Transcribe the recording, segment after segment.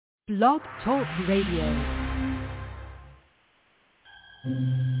Blog Talk Radio.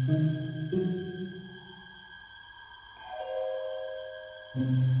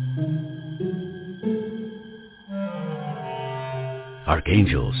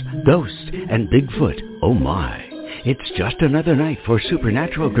 Archangels, ghosts, and Bigfoot, oh my. It's just another night for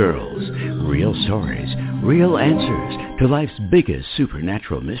Supernatural Girls. Real stories, real answers to life's biggest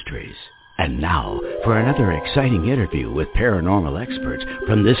supernatural mysteries. And now for another exciting interview with paranormal experts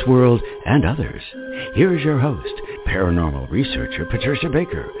from this world and others. Here's your host, paranormal researcher Patricia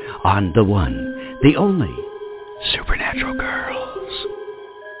Baker, on the one, the only, Supernatural Girls.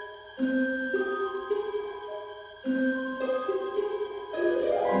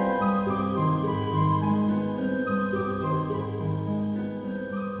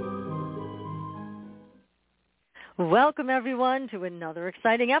 Welcome, everyone, to another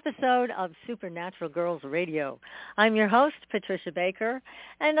exciting episode of Supernatural Girls Radio. I'm your host, Patricia Baker,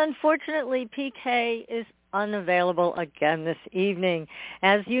 and unfortunately, PK is unavailable again this evening.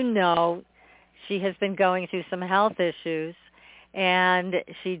 As you know, she has been going through some health issues, and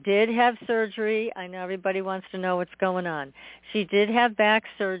she did have surgery. I know everybody wants to know what's going on. She did have back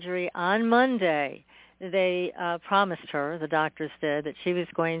surgery on Monday. They promised her, the doctors did, that she was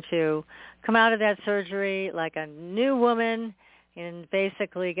going to come out of that surgery like a new woman and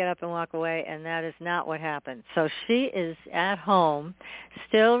basically get up and walk away, and that is not what happened. So she is at home,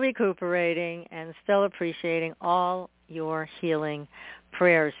 still recuperating and still appreciating all your healing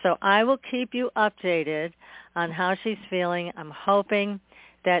prayers. So I will keep you updated on how she's feeling. I'm hoping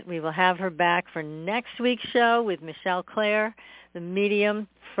that we will have her back for next week's show with Michelle Claire, the medium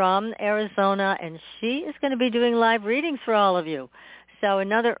from Arizona, and she is going to be doing live readings for all of you. So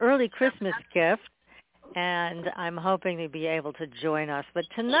another early Christmas gift, and I'm hoping to be able to join us. But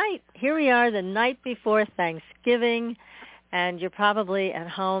tonight, here we are the night before Thanksgiving, and you're probably at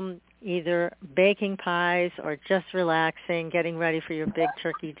home either baking pies or just relaxing, getting ready for your big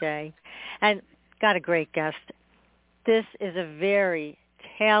turkey day. And got a great guest. This is a very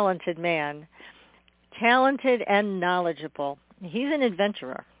talented man, talented and knowledgeable. He's an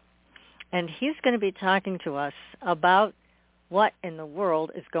adventurer, and he's going to be talking to us about what in the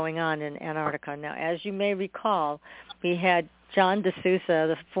world is going on in Antarctica. Now, as you may recall, we had John D'Souza,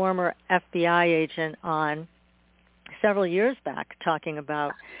 the former FBI agent, on several years back talking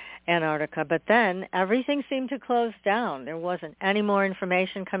about Antarctica, but then everything seemed to close down. There wasn't any more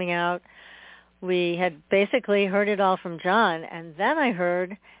information coming out. We had basically heard it all from John, and then I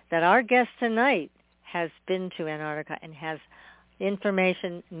heard that our guest tonight has been to Antarctica and has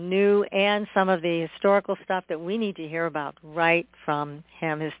information new and some of the historical stuff that we need to hear about right from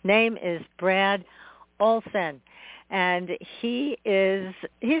him. His name is Brad Olsen, and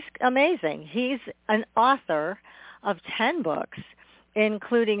he's amazing. He's an author of 10 books,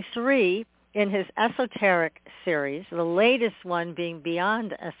 including 3 in his Esoteric Series, the latest one being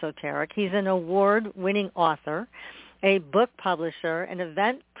Beyond Esoteric. He's an award-winning author, a book publisher, an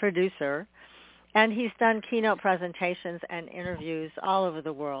event producer, and he's done keynote presentations and interviews all over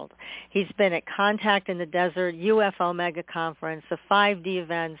the world. He's been at Contact in the Desert, UFO Mega Conference, the 5D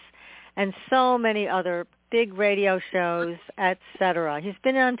events, and so many other big radio shows, etc. He's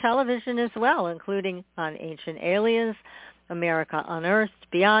been on television as well, including on Ancient Aliens, America Unearthed,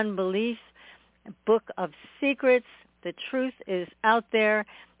 Beyond Belief, Book of Secrets, The Truth is Out There,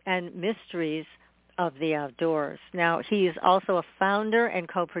 and Mysteries of the Outdoors. Now, he is also a founder and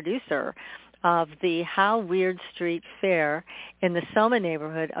co-producer of the Weird Street Faire in the SOMA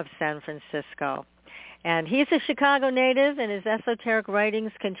neighborhood of San Francisco. And he's a Chicago native, and his esoteric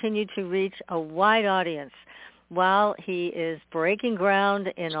writings continue to reach a wide audience while he is breaking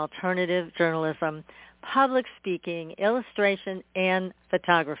ground in alternative journalism, public speaking, illustration, and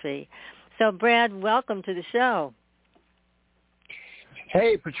photography. So, Brad, welcome to the show.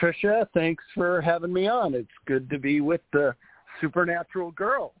 Hey, Patricia. Thanks for having me on. It's good to be with the Supernatural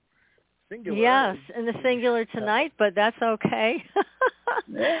Girl. Singular. Yes, in the singular tonight, but that's okay.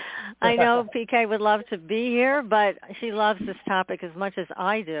 I know PK would love to be here, but she loves this topic as much as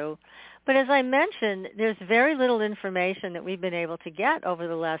I do. But as I mentioned, there's very little information that we've been able to get over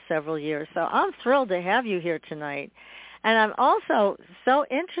the last several years. So I'm thrilled to have you here tonight. And I'm also so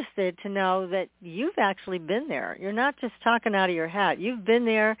interested to know that you've actually been there. You're not just talking out of your hat. You've been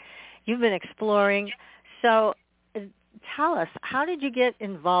there. You've been exploring. So tell us, how did you get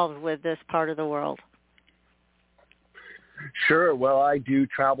involved with this part of the world? Sure. Well, I do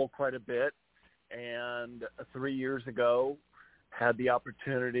travel quite a bit, and 3 years ago had the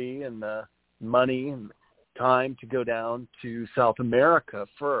opportunity and the money and time to go down to South America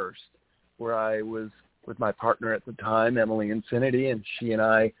first, where I was with my partner at the time, Emily Infinity, and she and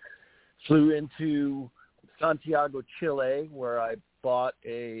I flew into Santiago, Chile, where I bought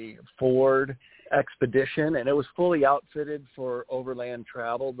a Ford Expedition, and it was fully outfitted for overland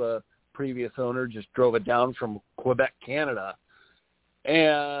travel. The previous owner just drove it down from Quebec, Canada.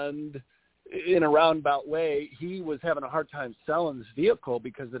 And in a roundabout way, he was having a hard time selling this vehicle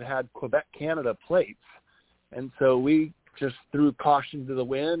because it had Quebec, Canada plates. And so we just threw caution to the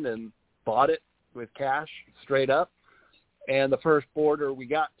wind and bought it with cash straight up. And the first border we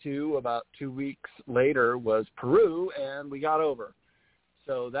got to about 2 weeks later was Peru, and we got over.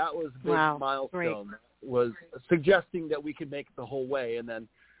 So that was a big milestone. Great. Was suggesting that we could make it the whole way. And then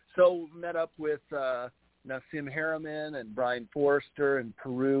so met up with Nassim Harriman and Brian Forrester in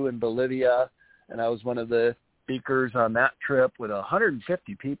Peru and Bolivia, and I was one of the speakers on that trip with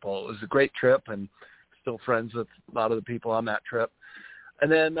 150 people. It was a great trip, and still friends with a lot of the people on that trip.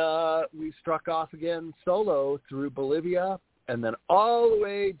 And then we struck off again solo through Bolivia and then all the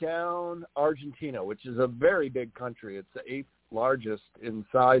way down Argentina, which is a very big country. It's the 8th largest in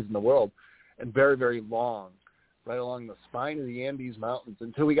size in the world and very, very long, right along the spine of the Andes Mountains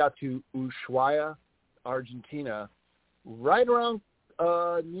until we got to Ushuaia, Argentina, right around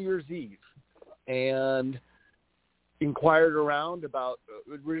New Year's Eve, and inquired around about,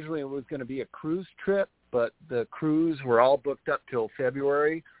 originally it was going to be a cruise trip, but the cruise were all booked up till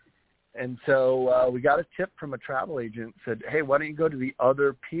February. And so we got a tip from a travel agent, said, hey, why don't you go to the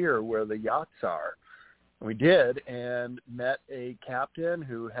other pier where the yachts are? And we did, and met a captain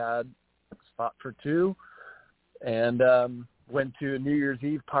who had a spot for two, and went to a New Year's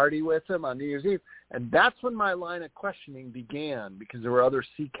Eve party with him on New Year's Eve. And that's when my line of questioning began, because there were other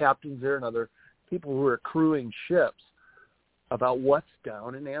sea captains there and other people who were crewing ships about what's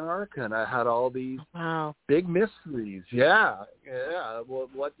down in Antarctica. And I had all these big mysteries. Yeah. Well,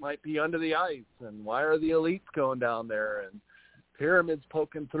 what might be under the ice, and why are the elites going down there, and pyramids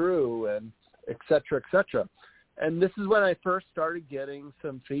poking through, and et cetera, et cetera. And this is when I first started getting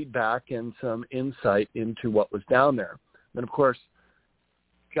some feedback and some insight into what was down there. Then, of course,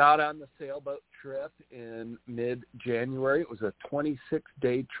 got on the sailboat trip in mid-January. It was a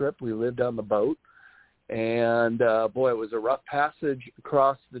 26-day trip. We lived on the boat. And, boy, it was a rough passage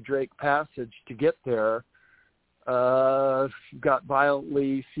across the Drake Passage to get there. Got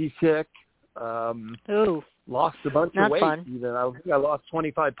violently seasick. Lost a bunch of weight. Fun. Even I think I lost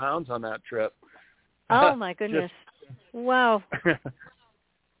 25 pounds on that trip. Oh, my goodness. Wow.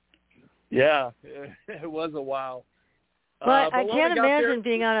 Yeah, it was a wow. But I can't imagine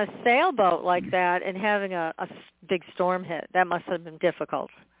being on a sailboat like that and having a big storm hit. That must have been difficult.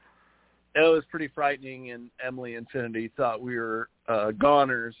 It was pretty frightening, and Emily Infinity thought we were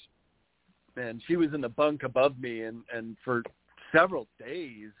goners, and she was in the bunk above me, and for several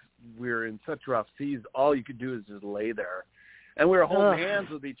days we were in such rough seas, all you could do is just lay there. And we were holding hands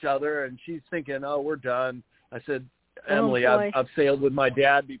with each other, and she's thinking, oh, we're done. I said, Emily, I've sailed with my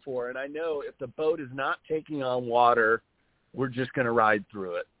dad before, and I know if the boat is not taking on water, we're just going to ride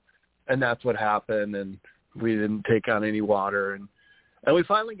through it. And that's what happened, and we didn't take on any water. And we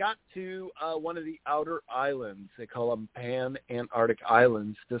finally got to one of the outer islands. They call them Pan-Antarctic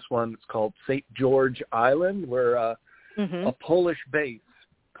Islands. This one is called St. George Island, where a Polish base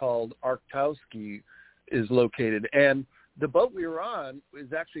called Arctowski is located. And the boat we were on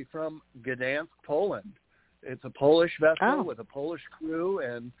is actually from Gdansk, Poland. It's a Polish vessel with a Polish crew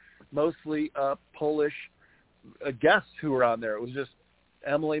and mostly Polish guests who were on there. It was just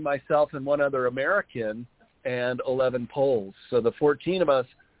Emily, myself, and one other American, and 11 Poles. So the 14 of us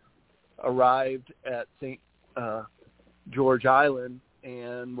arrived at St. George Island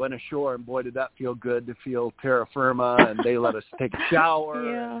and went ashore, and boy, did that feel good to feel terra firma, and they let us take a shower.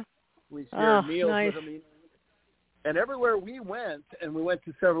 Yeah. We shared meals with them. And everywhere we went, and we went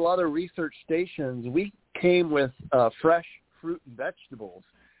to several other research stations, we came with fresh fruit and vegetables.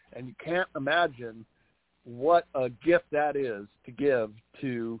 And you can't imagine what a gift that is to give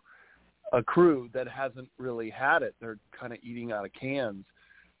to a crew that hasn't really had it. They're kind of eating out of cans.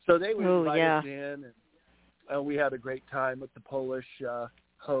 So they would invite us in, and we had a great time with the Polish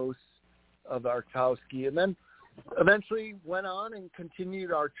hosts of Arctowski. And then eventually went on and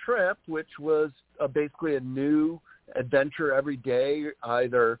continued our trip, which was basically a new adventure every day,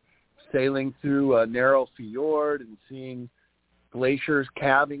 either sailing through a narrow fjord and seeing glaciers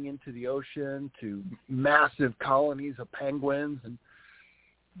calving into the ocean to massive colonies of penguins. And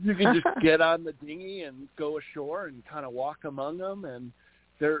you can just get on the dinghy and go ashore and kind of walk among them. And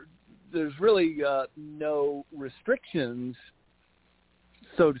there's really no restrictions,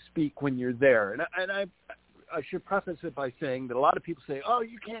 so to speak, when you're there. And I should preface it by saying that a lot of people say, oh,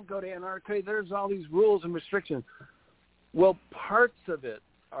 you can't go to Antarctica. There's all these rules and restrictions. Well, parts of it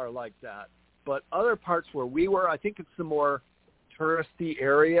are like that. But other parts where we were, I think it's the more touristy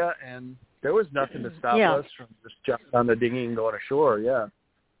area, and there was nothing to stop us from just jumping on the dinghy and going ashore,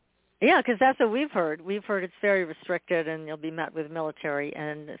 Yeah, because that's what we've heard. We've heard it's very restricted, and you'll be met with military,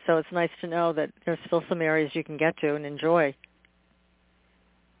 and so it's nice to know that there's still some areas you can get to and enjoy.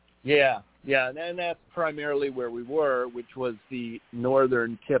 Yeah, and that's primarily where we were, which was the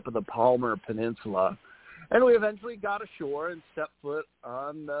northern tip of the Palmer Peninsula. And we eventually got ashore and stepped foot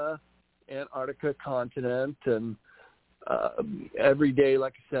on the Antarctica continent, and every day,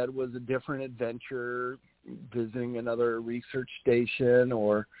 like I said, was a different adventure, visiting another research station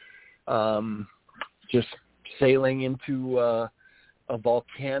or just sailing into a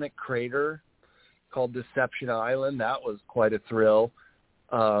volcanic crater called Deception Island. That was quite a thrill.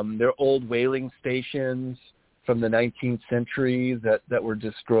 There are old whaling stations from the 19th century that were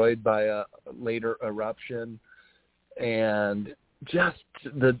destroyed by a later eruption. And just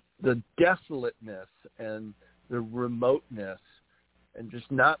the desolateness and the remoteness and just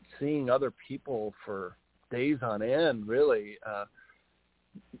not seeing other people for days on end really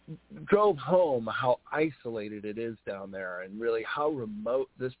drove home how isolated it is down there and really how remote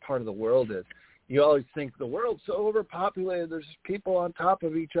this part of the world is. You always think the world's so overpopulated, there's people on top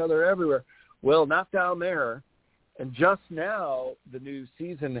of each other everywhere. Well, not down there. And just now the new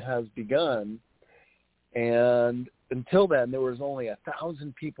season has begun, and until then there was only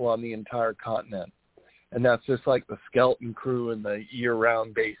 1,000 people on the entire continent, and that's just like the skeleton crew and the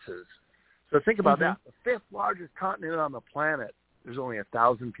year-round bases. So think about that. The fifth largest continent on the planet, there's only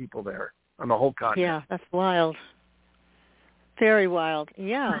 1,000 people there on the whole continent. Yeah, that's wild. Very wild.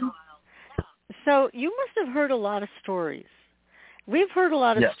 Yeah. So you must have heard a lot of stories. We've heard a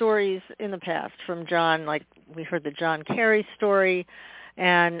lot of stories in the past from John, like we heard the John Kerry story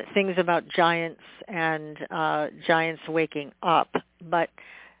and things about giants and giants waking up, but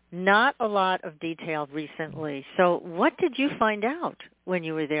not a lot of detail recently. So what did you find out when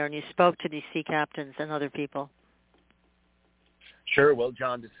you were there and you spoke to these sea captains and other people? Sure. Well,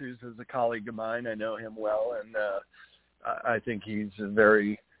 John D'Souza is a colleague of mine. I know him well, and I think he's a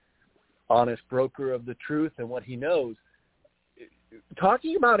very honest broker of the truth and what he knows.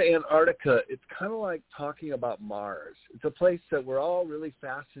 Talking about Antarctica, it's kind of like talking about Mars. It's a place that we're all really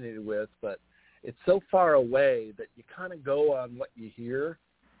fascinated with, but it's so far away that you kind of go on what you hear.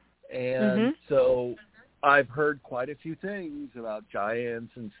 And so I've heard quite a few things about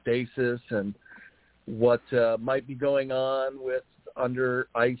giants and stasis and what might be going on with under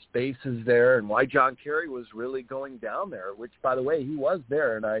ice bases there and why John Kerry was really going down there, which, by the way, he was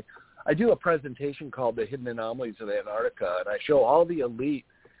there. And I do a presentation called The Hidden Anomalies of Antarctica, and I show all the elite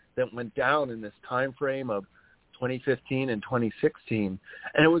that went down in this time frame of 2015 and 2016.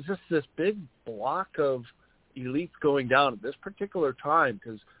 And it was just this big block of elites going down at this particular time,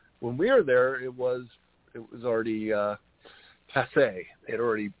 because when we were there, it was already passé. It had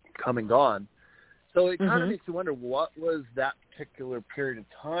already come and gone. So it kind of makes you wonder, what was that particular period of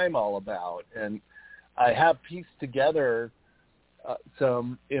time all about? And I have pieced together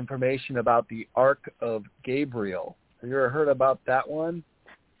some information about the Ark of Gabriel. Have you ever heard about that one?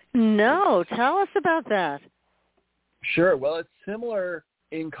 No. Tell us about that. Sure. Well, it's similar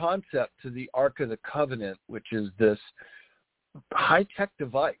in concept to the Ark of the Covenant, which is this high-tech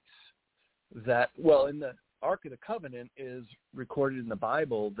device that, well, in the Ark of the Covenant is recorded in the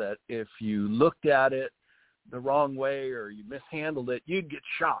Bible that if you looked at it the wrong way or you mishandled it, you'd get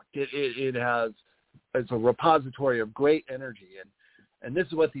shocked. It's a repository of great energy, and this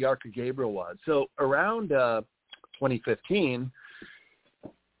is what the Ark of Gabriel was. So around 2015,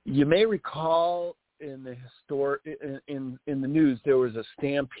 you may recall in the in the news there was a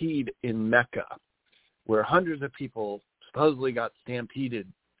stampede in Mecca where hundreds of people supposedly got stampeded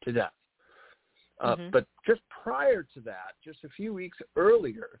to death. But just prior to that, just a few weeks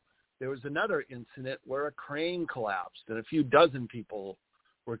earlier, there was another incident where a crane collapsed and a few dozen people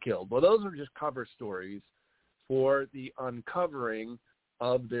were killed. Well, those are just cover stories for the uncovering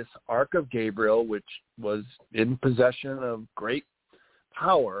of this Ark of Gabriel, which was in possession of great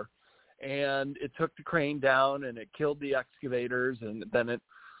power, and it took the crane down and it killed the excavators, and then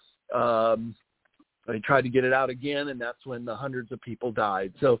they tried to get it out again, and that's when the hundreds of people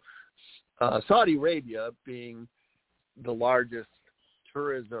died. So Saudi Arabia, being the largest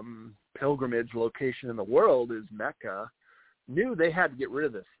tourism pilgrimage location in the world, is Mecca, knew they had to get rid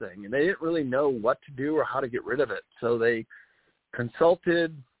of this thing, and they didn't really know what to do or how to get rid of it. So they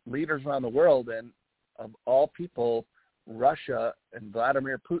consulted leaders around the world, and of all people, Russia and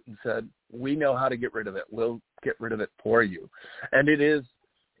Vladimir Putin said, we know how to get rid of it. We'll get rid of it for you. And it is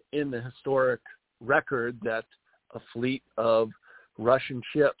in the historic record that a fleet of Russian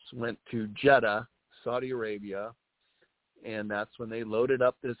ships went to Jeddah, Saudi Arabia, and that's when they loaded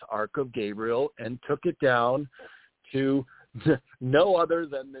up this Ark of Gabriel and took it down to no other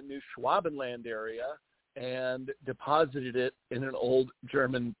than the New Schwabenland area and deposited it in an old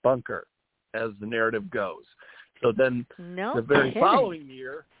German bunker, as the narrative goes. So then the very following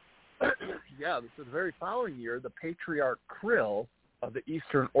year, the Patriarch Kirill of the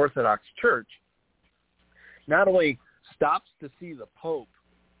Eastern Orthodox Church not only stops to see the Pope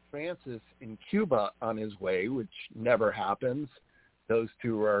Francis in Cuba on his way, which never happens. Those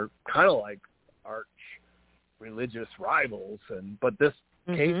two are kind of like arch religious rivals, but this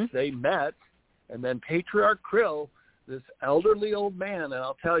case they met, and then Patriarch Kirill, this elderly old man, and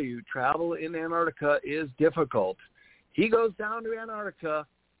I'll tell you, travel in Antarctica is difficult. He goes down to Antarctica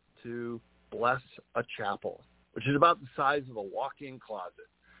to bless a chapel, which is about the size of a walk-in closet.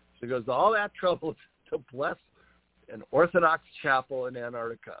 So he goes to all that trouble to bless an Orthodox chapel in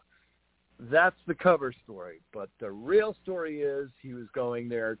Antarctica. That's the cover story. But the real story is he was going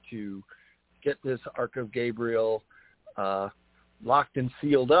there to get this Ark of Gabriel locked and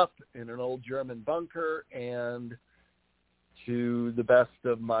sealed up in an old German bunker, and to the best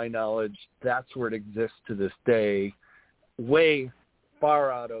of my knowledge, that's where it exists to this day, way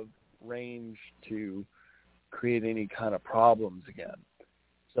far out of range to create any kind of problems again.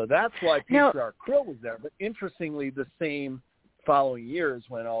 So that's why Patriarch Kirill was there. But interestingly, the same following years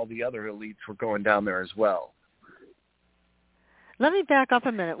when all the other elites were going down there as well. Let me back up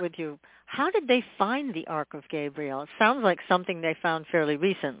a minute with you. How did they find the Ark of Gabriel? It sounds like something they found fairly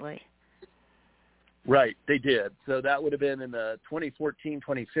recently. Right, they did. So that would have been in the 2014,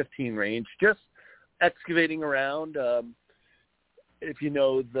 2015 range, just excavating around. If you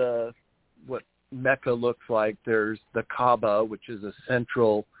know what Mecca looks like, there's the Kaaba, which is a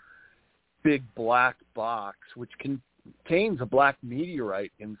central big black box, which contains a black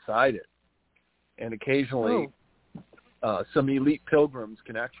meteorite inside it. And occasionally some elite pilgrims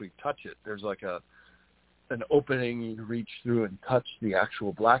can actually touch it. There's like an opening you can reach through and touch the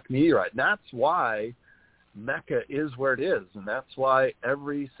actual black meteorite. And that's why Mecca is where it is. And that's why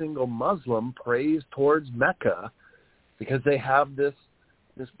every single Muslim prays towards Mecca, because they have this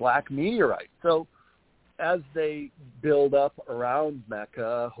black meteorite. So as they build up around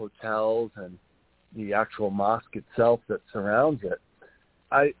Mecca, hotels and the actual mosque itself that surrounds it,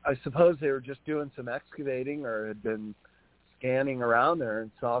 I suppose they were just doing some excavating or had been scanning around there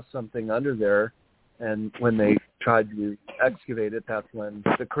and saw something under there. And when they tried to excavate it, that's when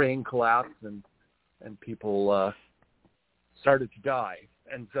the crane collapsed and people started to die.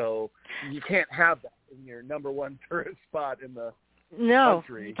 And so you can't have that in your number one tourist spot in the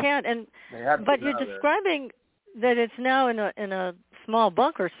country. You can't. But you're describing that it's now in a small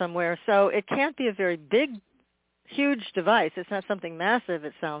bunker somewhere, so it can't be a very big, huge device. It's not something massive.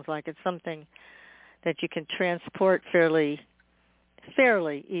 It sounds like it's something that you can transport fairly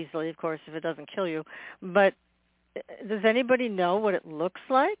easily, of course, if it doesn't kill you. But does anybody know what it looks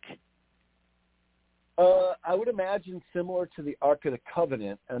like? I would imagine similar to the Ark of the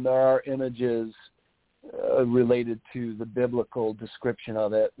Covenant, and there are images related to the biblical description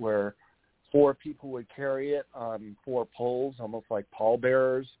of it where 4 people would carry it on 4 poles, almost like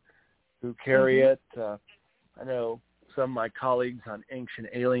pallbearers who carry it. I know some of my colleagues on Ancient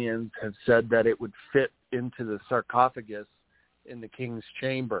Aliens have said that it would fit into the sarcophagus in the king's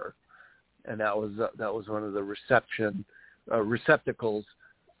chamber, and that was one of the receptacles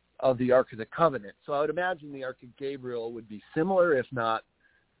of the Ark of the Covenant. So I would imagine the Ark of Gabriel would be similar, if not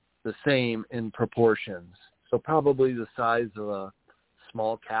the same in proportions. So probably the size of a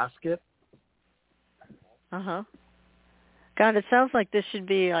small casket. God, it sounds like this should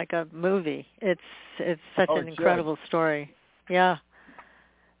be like a movie. It's such an incredible story. Yeah.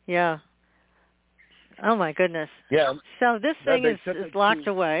 Oh my goodness. Yeah. So this thing is locked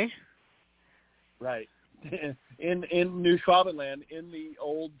away. Right. In New Schwabenland, in the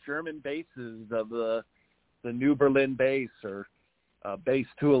old German bases of the New Berlin base, or Base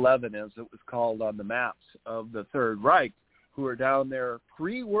 211 as it was called on the maps of the Third Reich, who are down there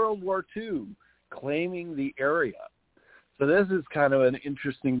pre-World War II claiming the area. So this is kind of an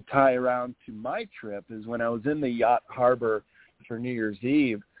interesting tie around to my trip, is when I was in the yacht harbor for New Year's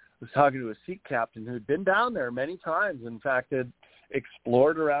Eve, I was talking to a sea captain who had been down there many times, in fact had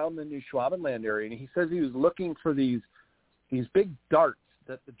explored around the New Schwabenland area, and he says he was looking for these big darts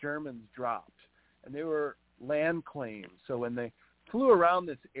that the Germans dropped, and they were land claims. So when they flew around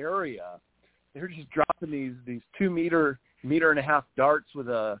this area, they were just dropping these 2 meter and a half darts with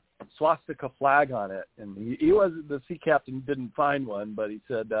a swastika flag on it. And he wasn't, the sea captain didn't find one, but he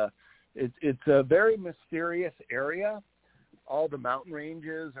said it's a very mysterious area. all the mountain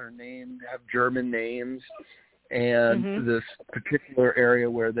ranges have German names, and this particular area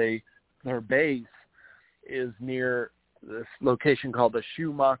where their base is near this location called the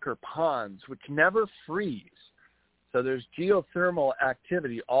Schumacher Ponds, which never freeze. So there's geothermal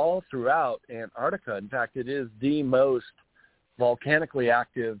activity all throughout Antarctica. In fact, it is the most volcanically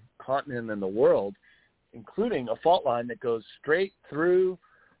active continent in the world, including a fault line that goes straight through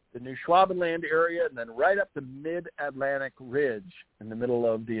the New Schwabenland area and then right up the mid-Atlantic ridge in the middle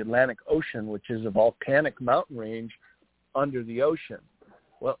of the Atlantic Ocean, which is a volcanic mountain range under the ocean.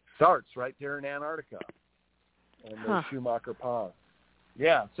 Well, it starts right there in Antarctica and the Schumacher Ponds.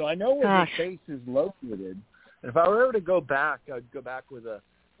 Yeah, so I know where the base is located. And if I were ever to go back, I'd go back with a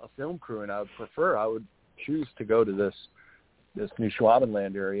film crew, and I would choose to go to this New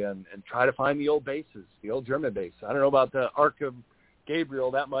Schwabenland area and try to find the old bases, the old German base. I don't know about the Ark of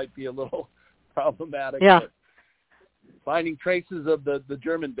Gabriel. That might be a little problematic. Yeah. But finding traces of the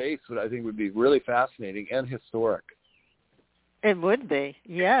German base I think would be really fascinating and historic. It would be,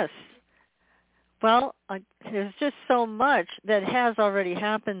 yes. Well, there's just so much that has already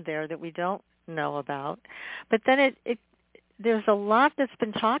happened there that we don't know about. But then there's a lot that's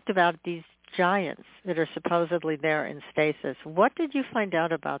been talked about, these giants that are supposedly there in stasis. What did you find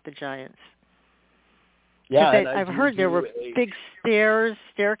out about the giants? Yeah, I've heard there were big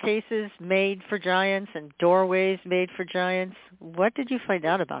staircases made for giants and doorways made for giants. What did you find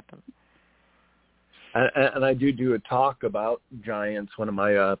out about them? And I do a talk about giants, one of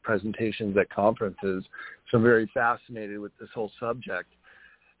my presentations at conferences, so I'm very fascinated with this whole subject.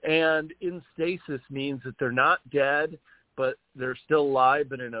 And in stasis means that they're not dead, but they're still alive,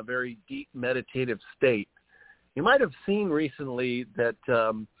 but in a very deep meditative state. You might have seen recently that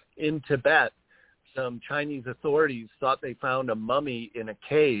in Tibet, some Chinese authorities thought they found a mummy in a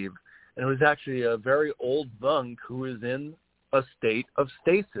cave, and it was actually a very old monk who was in a state of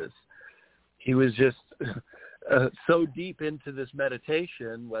stasis. He was just so deep into this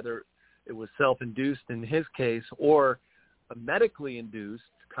meditation, whether it was self-induced in his case or medically induced,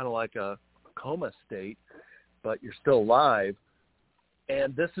 kind of like a coma state, but you're still alive.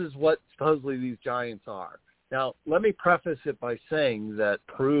 And this is what supposedly these giants are. Now, let me preface it by saying that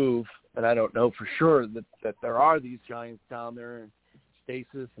proof, and I don't know for sure, that there are these giants down there in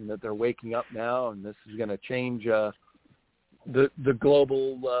stasis and that they're waking up now, and this is going to change the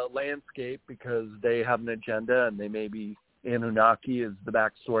global landscape because they have an agenda and they may be Anunnaki is the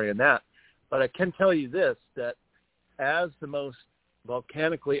backstory in that. But I can tell you this, that as the most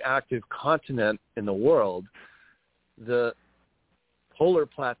volcanically active continent in the world, the polar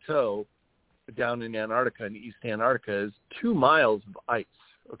plateau down in Antarctica, in East Antarctica, is 2 miles of ice,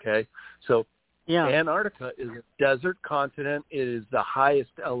 okay? So Antarctica is a desert continent. It is the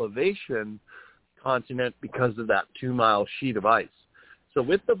highest elevation continent because of that 2-mile sheet of ice. So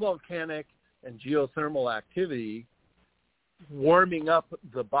with the volcanic and geothermal activity warming up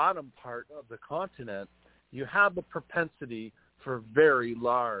the bottom part of the continent, you have the propensity for very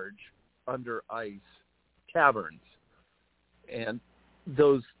large under ice caverns. And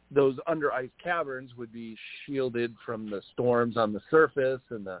those under ice caverns would be shielded from the storms on the surface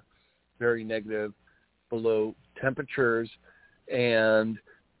and the very negative below temperatures, and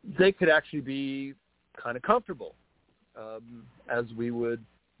they could actually be kind of comfortable, as we would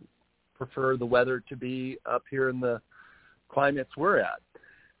prefer the weather to be up here in the climates we're at.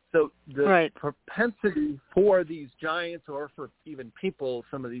 So the propensity for these giants, or for even people,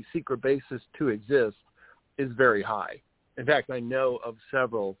 some of these secret bases to exist, is very high. In fact, I know of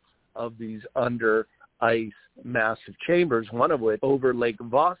several of these under ice massive chambers, one of which over Lake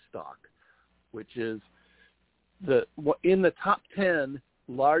Vostok, which is in the top 10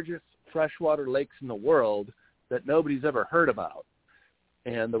 largest freshwater lakes in the world that nobody's ever heard about.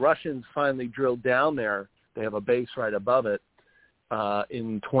 And the Russians finally drilled down there. They have a base right above it.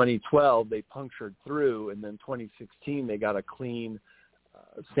 In 2012, they punctured through, and then 2016, they got a clean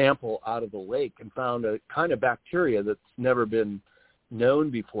sample out of the lake and found a kind of bacteria that's never been known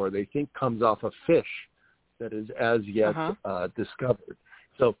before. They think comes off a fish that is as yet discovered.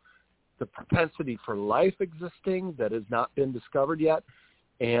 So the propensity for life existing that has not been discovered yet,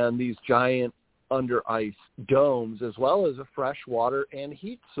 and these giant under ice domes, as well as a fresh water and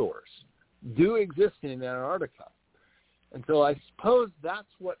heat source, do exist in Antarctica. And so I suppose that's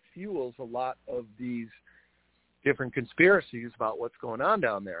what fuels a lot of these different conspiracies about what's going on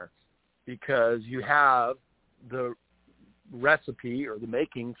down there, because you have the recipe or the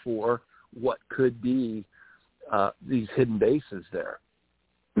making for what could be these hidden bases there.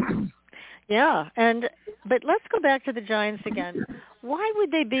 Yeah, but let's go back to the giants again. Why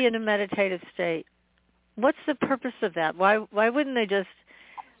would they be in a meditative state? what's the purpose of that? Why wouldn't they just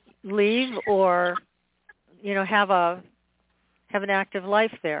leave or, have an active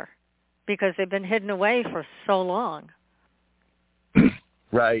life there? Because they've been hidden away for so long.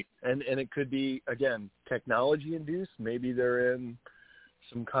 Right. And it could be, again, technology induced. Maybe they're in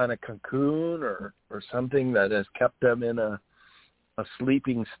some kind of cocoon or something that has kept them in a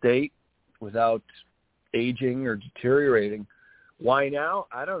sleeping state without aging or deteriorating. Why now?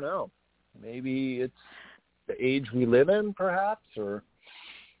 I don't know. Maybe it's the age we live in, perhaps, or...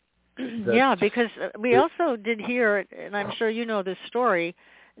 Yeah, because we also did hear, and I'm sure you know this story,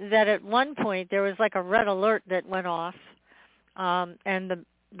 that at one point there was like a red alert that went off, and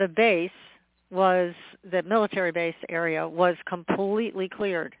the base was, the military base area was completely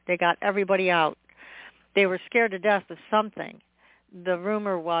cleared. They got everybody out. They were scared to death of something. The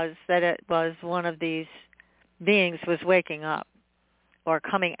rumor was that it was one of these beings was waking up or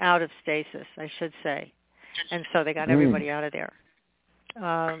coming out of stasis, I should say. And so they got everybody out of there.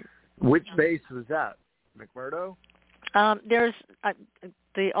 Which base was that? McMurdo? There's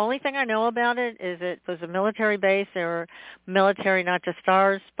the only thing I know about it is it was a military base. There were military, not just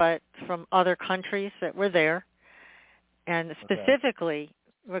ours, but from other countries that were there. And specifically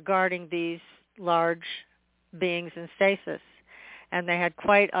regarding these large beings in stasis. And they had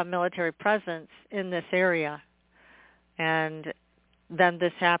quite a military presence in this area. And then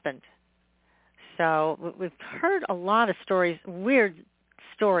this happened. So we've heard a lot of stories, weird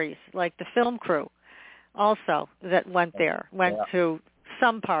stories, like the film crew also that went there, went to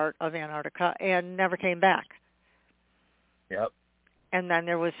some part of Antarctica and never came back. Yep. And then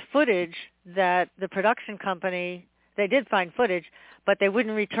there was footage that the production company, they did find footage, but they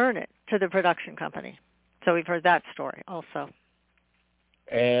wouldn't return it to the production company. So we've heard that story also.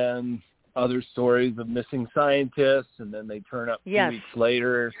 And other stories of missing scientists, and then they turn up 2 weeks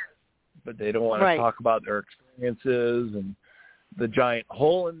later, but they don't want to talk about their experiences, and the giant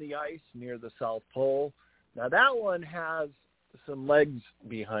hole in the ice near the South Pole. Now that one has some legs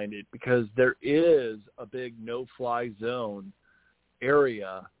behind it because there is a big no-fly zone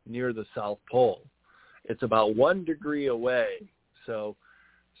area near the South Pole. It's about 1 degree away. So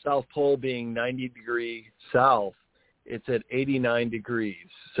South Pole being 90 degrees south, it's at 89 degrees.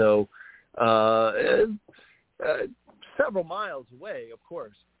 So several miles away, of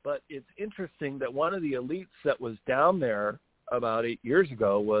course. But it's interesting that one of the elites that was down there about 8 years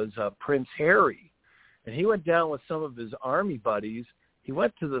ago was Prince Harry. And he went down with some of his army buddies. He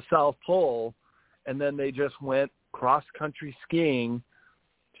went to the South Pole, and then they just went cross-country skiing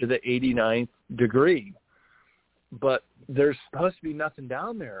to the 89th degree. But there's supposed to be nothing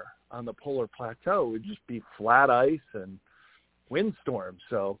down there on the polar plateau. It would just be flat ice and windstorms.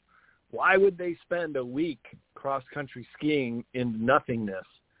 So why would they spend a week cross-country skiing in nothingness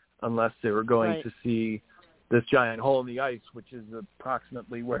unless they were going to see this giant hole in the ice, which is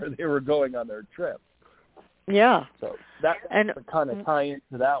approximately where they were going on their trip? Yeah. So that's kind of tie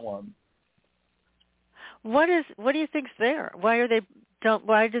into that one. What do you think's there? Why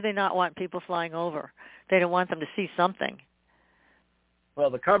do they not want people flying over? They don't want them to see something. Well,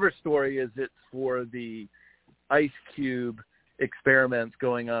 the cover story is it's for the ice cube experiments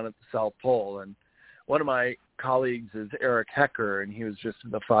going on at the South Pole. And one of my colleagues is Eric Hecker, and he was just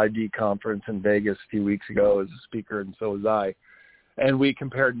at the 5D conference in Vegas a few weeks ago as a speaker, and so was I. And we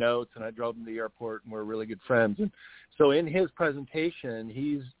compared notes, and I drove him to the airport, and we're really good friends. And so in his presentation,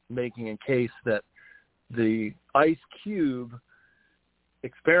 he's making a case that the ice cube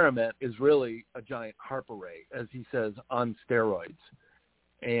experiment is really a giant HAARP array, as he says, on steroids.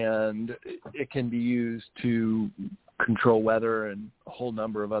 And it can be used to control weather and a whole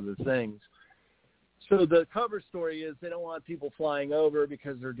number of other things. So the cover story is they don't want people flying over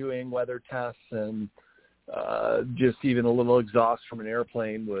because they're doing weather tests, and just even a little exhaust from an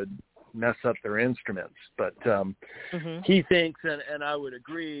airplane would mess up their instruments. But he thinks, and I would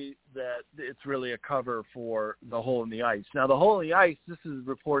agree, that it's really a cover for the hole in the ice. Now, the hole in the ice, this is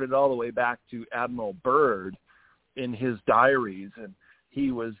reported all the way back to Admiral Byrd in his diaries, and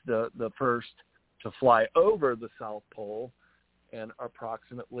he was the first to fly over the South Pole and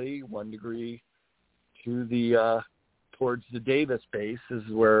approximately 1 degree to the towards the Davis base. This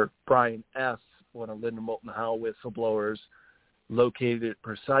is where Brian S., one of Linda Moulton Howe whistleblowers, located it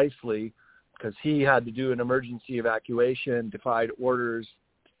precisely because he had to do an emergency evacuation, defied orders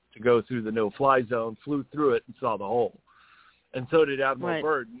to go through the no-fly zone, flew through it, and saw the hole. And so did Admiral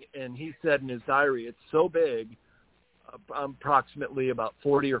Byrd. And he said in his diary, it's so big, approximately about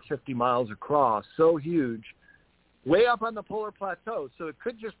 40 or 50 miles across, so huge, way up on the polar plateau. So it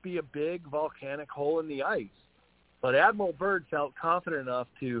could just be a big volcanic hole in the ice. But Admiral Byrd felt confident enough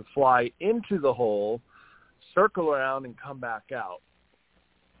to fly into the hole circle around and come back out.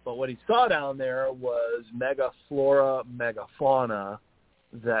 But what he saw down there was megaflora, megafauna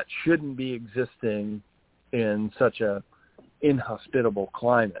that shouldn't be existing in such a inhospitable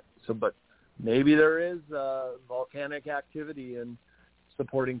climate. So, but maybe there is volcanic activity and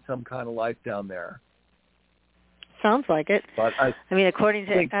supporting some kind of life down there. Sounds like it. But I mean, according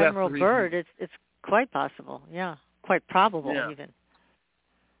to think Admiral Byrd, it's quite possible. Yeah, quite probable even.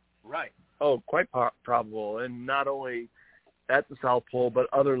 Right. Oh, quite probable. And not only at the South Pole, but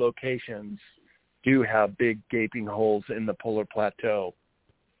other locations do have big gaping holes in the polar plateau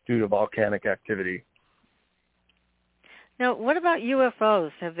due to volcanic activity. Now, what about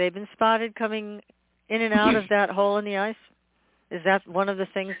UFOs? Have they been spotted coming in and out of that hole in the ice? Is that one of the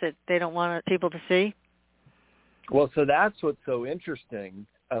things that they don't want people to see? Well, so that's what's so interesting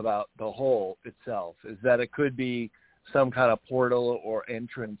about the hole itself, is that it could be some kind of portal or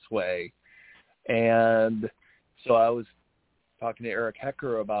entranceway. And so I was talking to Eric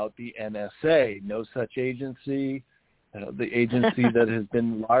Hecker about the NSA, no such agency, the agency that has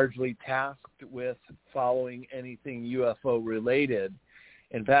been largely tasked with following anything UFO related.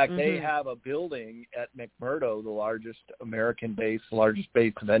 In fact, they have a building at McMurdo, the largest American base, largest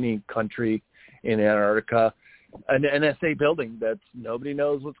base of any country in Antarctica, an NSA building that's nobody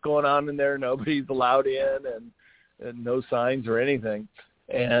knows what's going on in there. Nobody's allowed in and no signs or anything.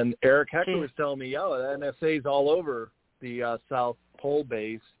 And Eric Hecker was telling me, the NSA's all over the South Pole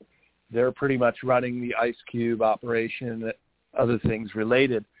base. They're pretty much running the Ice Cube operation, other things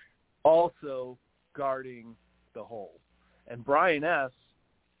related, also guarding the hole. And Brian S.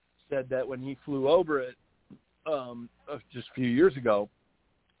 said that when he flew over it just a few years ago,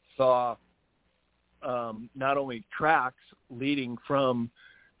 saw not only tracks leading from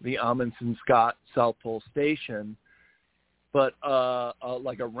the Amundsen-Scott South Pole Station, but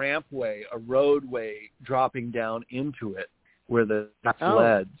like a rampway, a roadway dropping down into it where the tracks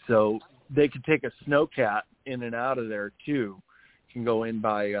led. So they could take a snowcat in and out of there too. You can go in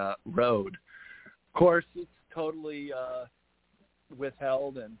by road. Of course, it's totally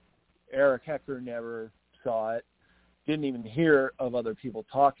withheld, and Eric Hecker never saw it. Didn't even hear of other people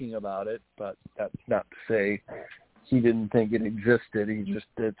talking about it, but that's not to say he didn't think it existed.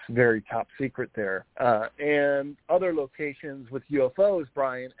 It's very top secret there. And other locations with UFOs,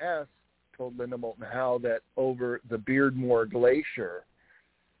 Brian S. told Linda Moulton Howe that over the Beardmore Glacier,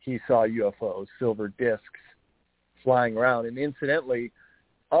 he saw UFOs, silver discs, flying around. And incidentally,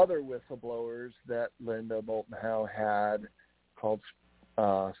 other whistleblowers that Linda Moulton Howe had called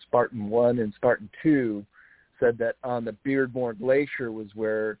Spartan 1 and Spartan 2 said that on the Beardmore Glacier was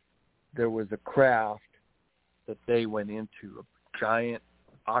where there was a craft that they went into, a giant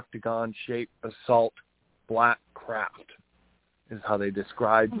octagon-shaped basalt black craft is how they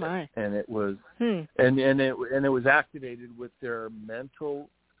described it. And it was and it was activated with their mental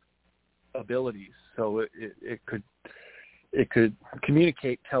abilities. So it could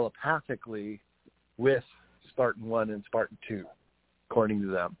communicate telepathically with Spartan 1 and Spartan 2, according to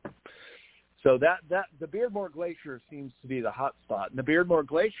them. So that the Beardmore Glacier seems to be the hot spot. And the Beardmore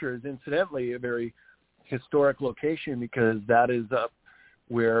Glacier is incidentally a very historic location because that is up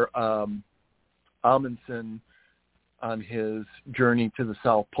where Amundsen, on his journey to the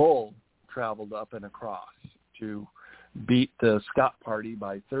South Pole, traveled up and across to beat the Scott Party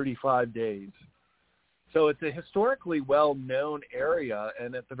by 35 days. So it's a historically well-known area,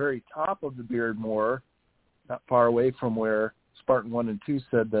 and at the very top of the Beardmore, not far away from where Spartan 1 and 2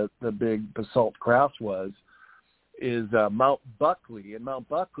 said that the big basalt craft was, is Mount Buckley. And Mount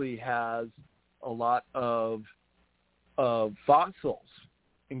Buckley has a lot of fossils,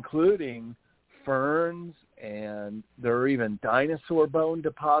 including ferns, and there are even dinosaur bone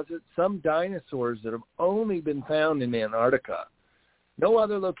deposits, some dinosaurs that have only been found in Antarctica. No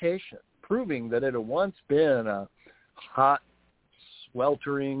other location, proving that it had once been a hot,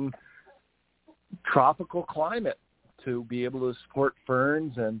 sweltering, tropical climate to be able to support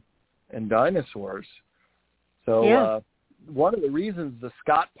ferns and dinosaurs. So one of the reasons the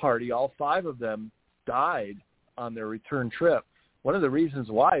Scott Party, all 5 of them, died on their return trip, one of the reasons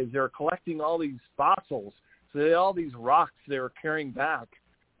why is they're collecting all these fossils. So they had all these rocks they were carrying back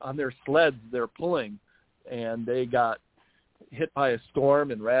on their sleds they're pulling, and they got hit by a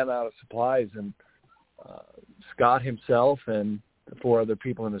storm and ran out of supplies. And Scott himself and the 4 other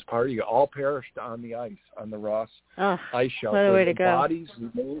people in his party all perished on the ice, on the Ross ice shelf. What a way to go. Bodies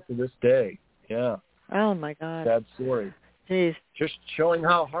remain to this day. Yeah. Oh, my God. Sad story. Jeez. Just showing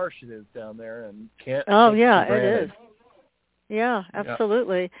how harsh it is down there and can't. Oh, yeah, it is. Yeah,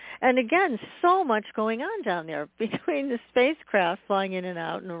 absolutely. Yeah. And again, so much going on down there between the spacecraft flying in and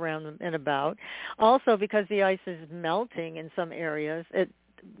out and around and about. Also, because the ice is melting in some areas,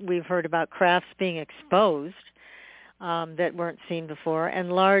 we've heard about crafts being exposed that weren't seen before,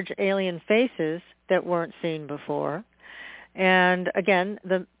 and large alien faces that weren't seen before. And again,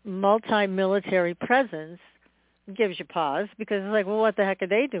 the multi-military presence gives you pause, because it's like, well, what the heck are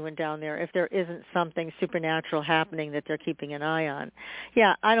they doing down there if there isn't something supernatural happening that they're keeping an eye on?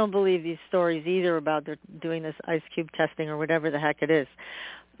 Yeah, I don't believe these stories either about they're doing this ice cube testing or whatever the heck it is.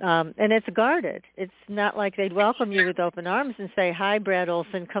 And it's guarded. It's not like they'd welcome you with open arms and say, hi, Brad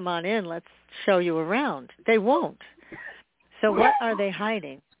Olsen, come on in, let's show you around. They won't. So what are they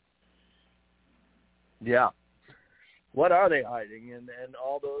hiding? Yeah. What are they hiding? And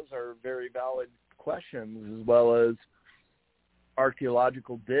all those are very valid questions, as well as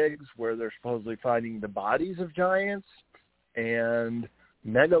archaeological digs where they're supposedly finding the bodies of giants and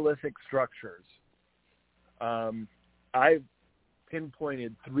megalithic structures. I've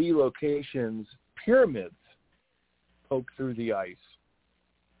pinpointed 3 locations, pyramids poke through the ice.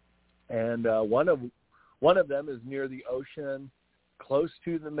 And one of them is near the ocean, close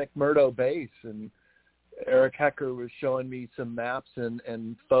to the McMurdo base. And Eric Hecker was showing me some maps and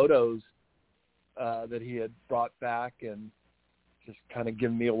photos that he had brought back, and just kind of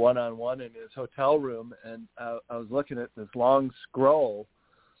giving me a one-on-one in his hotel room. And I was looking at this long scroll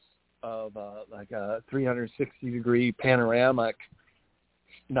of like a 360-degree panoramic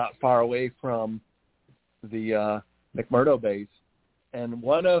not far away from the McMurdo base. And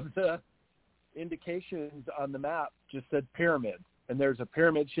one of the indications on the map just said pyramid, and there's a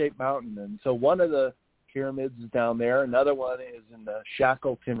pyramid-shaped mountain. And so one of the pyramids is down there. Another one is in the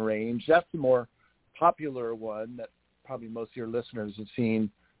Shackleton Range. That's the more popular one that probably most of your listeners have seen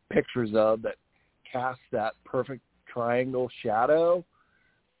pictures of, that casts that perfect triangle shadow,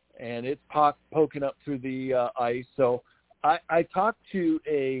 and it's poking up through the ice. So I talked to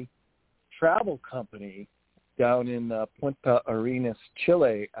a travel company down in Punta Arenas,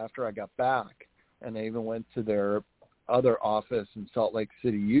 Chile, after I got back, and I even went to their other office in Salt Lake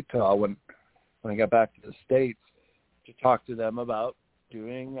City, Utah, when I got back to the States, to talk to them about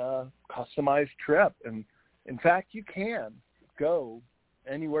doing a customized trip. And in fact, you can go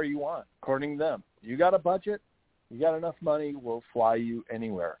anywhere you want, according to them. You got a budget, you got enough money, we'll fly you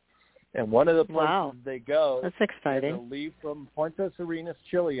anywhere. And one of the places they go, that's exciting. They'll leave from Punta Arenas,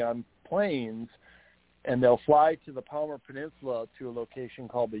 Chile on planes, and they'll fly to the Palmer Peninsula to a location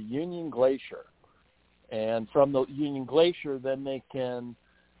called the Union Glacier. And from the Union Glacier, then they can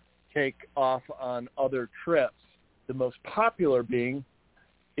take off on other trips. The most popular being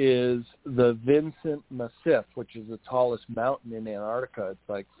is the Vincent Massif, which is the tallest mountain in Antarctica. It's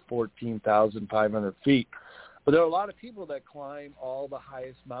like 14,500 feet. But there are a lot of people that climb all the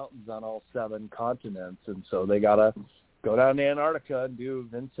highest mountains on all 7 continents, and so they got to go down to Antarctica and do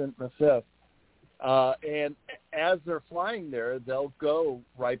Vincent Massif. And as they're flying there, they'll go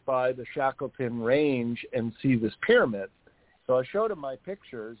right by the Shackleton Range and see this pyramid. So I showed him my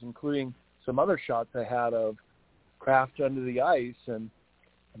pictures, including some other shots I had of craft under the ice, and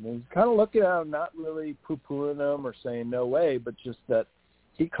he's kind of looking at them, not really poo-pooing them or saying no way, but just that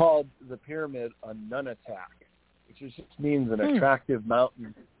he called the pyramid a nunatak, which just means an attractive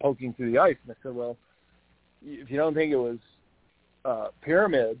mountain poking through the ice. And I said, well, if you don't think it was a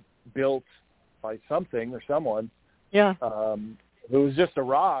pyramid built by something or someone, if it was just a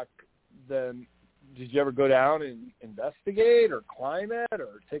rock, then did you ever go down and investigate or climb it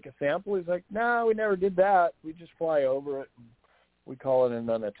or take a sample? He's like, no, we never did that. We just fly over it, and we call it a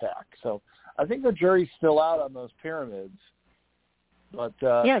nunatak. So I think the jury's still out on those pyramids. But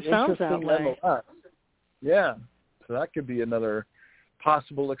it sounds that way. Yeah, so that could be another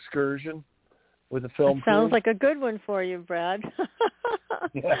possible excursion with a film crew. Sounds like a good one for you, Brad.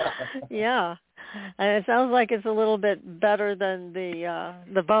 Yeah. And it sounds like it's a little bit better than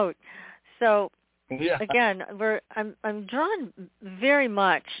the boat. So again, I'm drawn very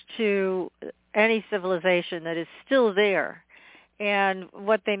much to any civilization that is still there and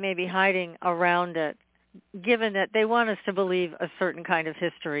what they may be hiding around it, given that they want us to believe a certain kind of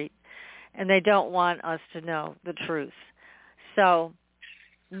history and they don't want us to know the truth. So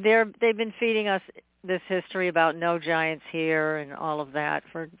they've been feeding us this history about no giants here and all of that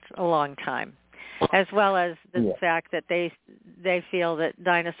for a long time, as well as the fact that they feel that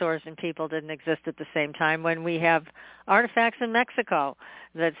dinosaurs and people didn't exist at the same time, when we have artifacts in Mexico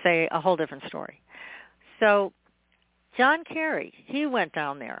that say a whole different story. So John Kerry, he went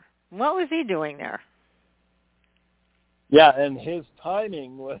down there. What was he doing there? Yeah, and his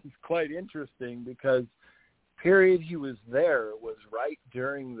timing was quite interesting, because period he was there was right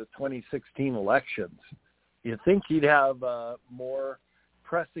during the 2016 elections. You'd think he'd have more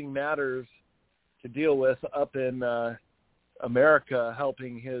pressing matters to deal with up in America,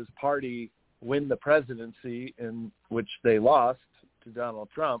 helping his party win the presidency, in which they lost to Donald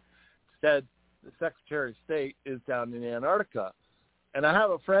Trump. Instead, the Secretary of State is down in Antarctica. And I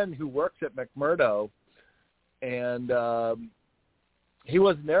have a friend who works at McMurdo, and he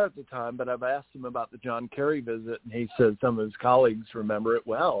wasn't there at the time, but I've asked him about the John Kerry visit, and he said some of his colleagues remember it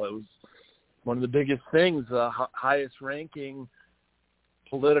well. It was one of the biggest things, the highest-ranking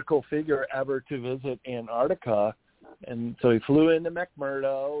political figure ever to visit Antarctica. And so he flew into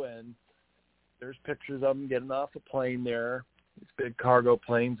McMurdo, and there's pictures of him getting off a plane there, these big cargo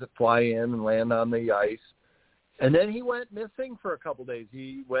planes that fly in and land on the ice. And then he went missing for a couple days.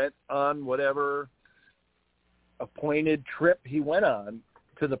 He went on whatever appointed trip he went on.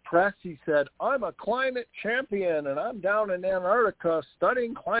 To the press, he said, "I'm a climate champion, and I'm down in Antarctica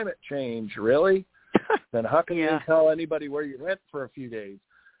studying climate change." Really? Then how can you tell anybody where you went for a few days?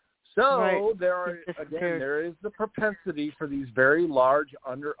 So there is the propensity for these very large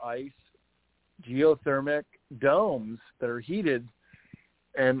under ice geothermic domes that are heated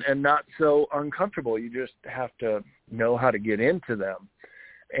and not so uncomfortable. You just have to know how to get into them.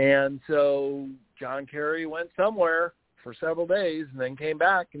 And so John Kerry went somewhere for several days and then came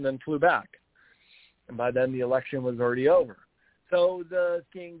back and then flew back. And by then the election was already over. So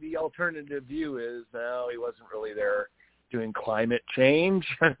the alternative view is, no, he wasn't really there doing climate change.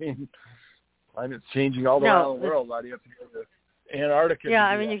 I mean, climate's changing all around the world. Why do you have to go to Antarctica? Yeah,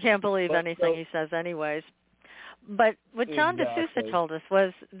 I mean, you can't believe anything he says anyways. But what John D'Souza told us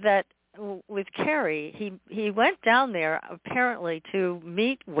was that with Kerry, he went down there apparently to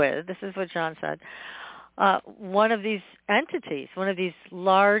meet with, this is what John said, one of these entities, one of these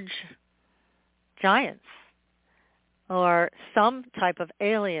large giants, or some type of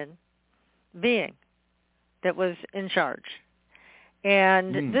alien being that was in charge.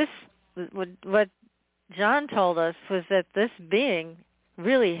 And what John told us was that this being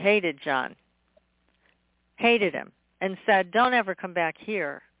really hated John, hated him, and said, "Don't ever come back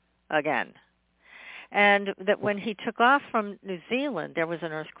here again." And that when he took off from New Zealand, there was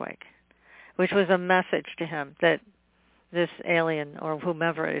an earthquake, which was a message to him that this alien or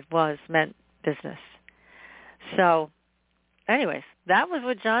whomever it was meant business. So anyways, that was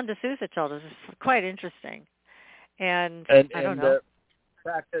what John D'Souza told us. It's quite interesting. And I don't know. The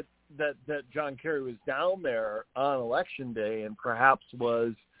fact that John Kerry was down there on Election Day and perhaps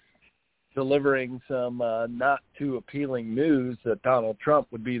was delivering some not too appealing news that Donald Trump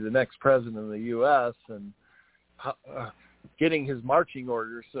would be the next president of the U.S. and getting his marching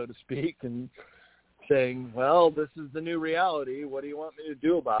orders, so to speak, and saying, well, this is the new reality. What do you want me to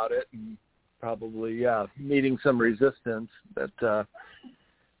do about it? And probably, meeting some resistance that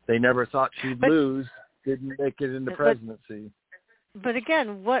they never thought she'd lose, didn't make it in the presidency. But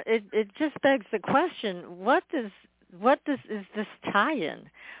again, what it just begs the question: what is this tie-in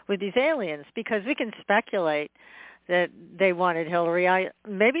with these aliens? Because we can speculate that they wanted Hillary.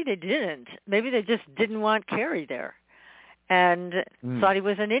 Maybe they didn't. Maybe they just didn't want Kerry there, and thought he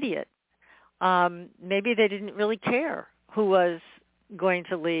was an idiot. Maybe they didn't really care who was going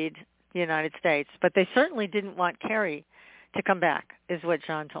to lead the United States, but they certainly didn't want Kerry to come back, is what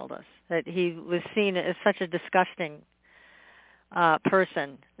John told us. That he was seen as such a disgusting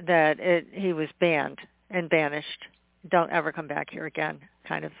person that he was banned and banished. Don't ever come back here again,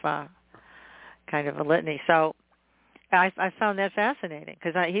 kind of a litany. So I found that fascinating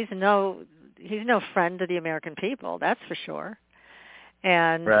because he's no friend to the American people, that's for sure.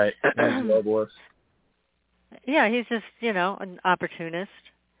 And right, globalist. Yeah, he's just an opportunist.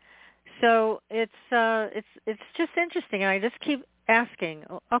 So it's just interesting, and I just keep asking.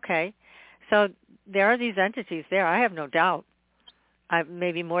 Okay, so there are these entities there. I have no doubt.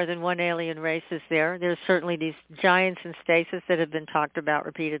 Maybe more than one alien race is there. There's certainly these giants in stasis that have been talked about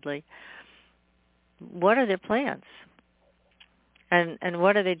repeatedly. What are their plans? And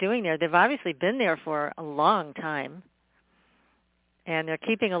what are they doing there? They've obviously been there for a long time, and they're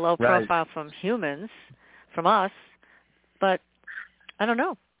keeping a low profile from humans, from us. But I don't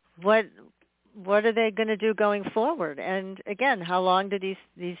know. What are they going to do going forward? And again, how long do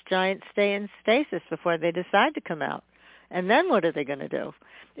these giants stay in stasis before they decide to come out? And then what are they going to do?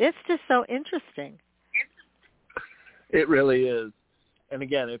 It's just so interesting. It really is. And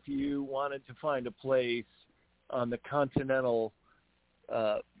again, if you wanted to find a place on the continental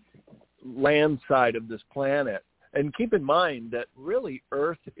land side of this planet, and keep in mind that really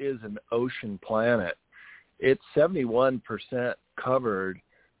Earth is an ocean planet. It's 71% covered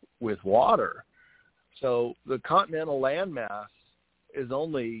with water. So the continental landmass is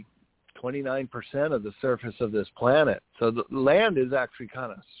only 29% of the surface of this planet. So the land is actually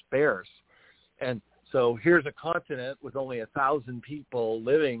kind of sparse. And so here's a continent with only 1,000 people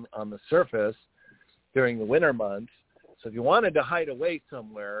living on the surface during the winter months. So if you wanted to hide away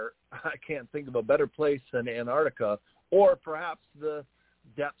somewhere, I can't think of a better place than Antarctica, or perhaps the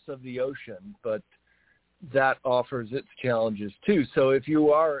depths of the ocean, but that offers its challenges too. So if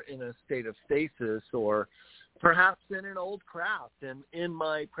you are in a state of stasis, or perhaps in an old craft, and in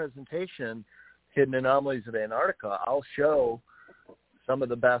my presentation, Hidden Anomalies of Antarctica, I'll show some of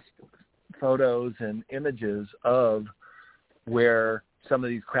the best photos and images of where some of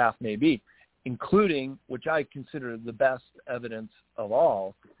these craft may be, including, which I consider the best evidence of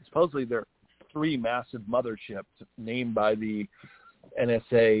all, supposedly there are 3 massive motherships named by the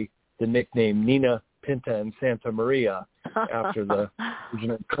NSA, the nickname Nina, Pinta, and Santa Maria, after the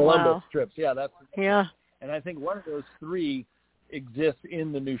Columbus trips. Yeah. And I think one of those 3 exists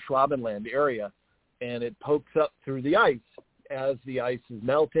in the New Schwabenland area, and it pokes up through the ice as the ice is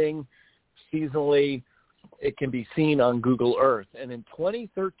melting. Seasonally, it can be seen on Google Earth. And in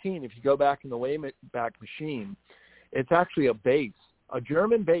 2013, if you go back in the Wayback Machine, it's actually a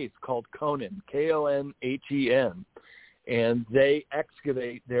German base called Konhen, Konhen. And they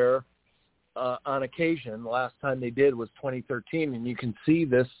excavate there on occasion. The last time they did was 2013, and you can see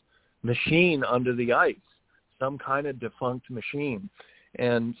this machine under the ice, some kind of defunct machine.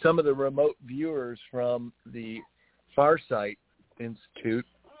 And some of the remote viewers from the Farsight Institute,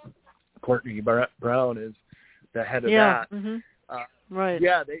 Courtney Brown is the head of that. Mm-hmm. Right.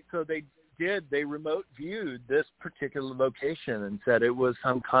 Yeah, they remote viewed this particular location and said it was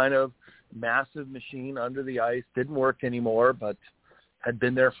some kind of massive machine under the ice, didn't work anymore, but had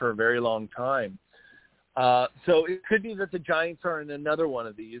been there for a very long time. So it could be that the giants are in another one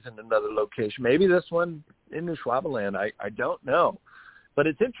of these in another location. Maybe this one in New Schwabenland. I don't know. But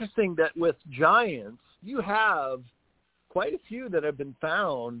it's interesting that with giants, you have quite a few that have been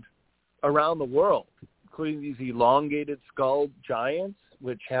found around the world, including these elongated skull giants,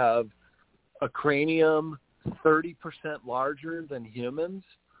 which have a cranium 30% larger than humans.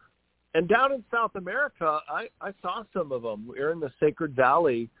 And down in South America, I saw some of them. We're in the Sacred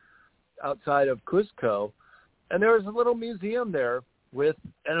Valley outside of Cusco, and there was a little museum there with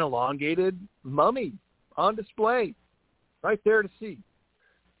an elongated mummy on display right there to see.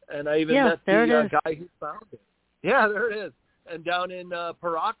 And I even met the guy who found it. Yeah, there it is. And down in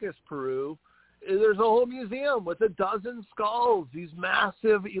Paracas, Peru, there's a whole museum with 12 skulls, these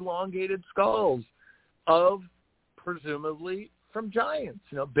massive elongated skulls of presumably from giants,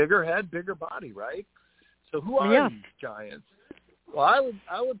 bigger head, bigger body, right? So who are these giants? Well,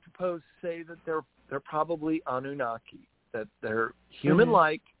 I would propose to say that they're probably Anunnaki, that they're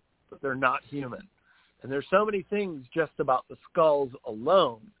human-like, but they're not human. And there's so many things just about the skulls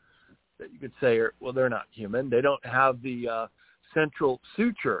alone that you could say, they're not human. They don't have the central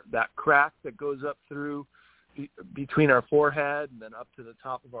suture, that crack that goes up through between our forehead and then up to the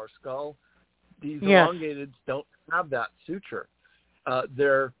top of our skull. These elongateds don't have that suture.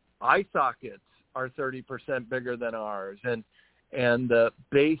 Their eye sockets are 30% bigger than ours, and the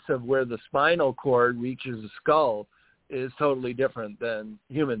base of where the spinal cord reaches the skull is totally different than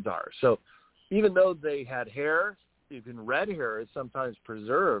humans are. So even though they had hair, even red hair is sometimes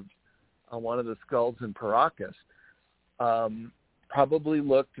preserved on one of the skulls in Paracas, probably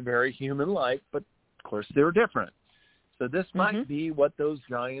looked very human-like, but of course they were different. So this might be what those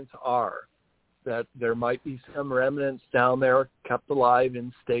giants are, that there might be some remnants down there kept alive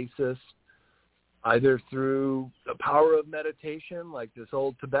in stasis, either through the power of meditation, like this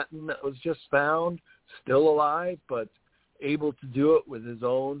old Tibetan that was just found, still alive, but able to do it with his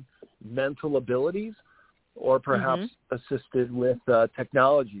own mental abilities, or perhaps assisted with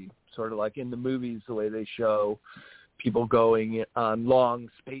technology, sort of like in the movies, the way they show people going on long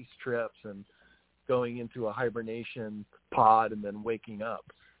space trips and going into a hibernation pod and then waking up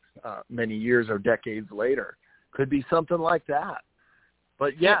many years or decades later. Could be something like that.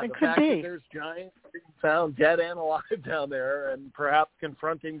 But the fact that there's giants being found dead and alive down there and perhaps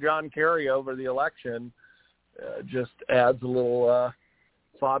confronting John Kerry over the election just adds a little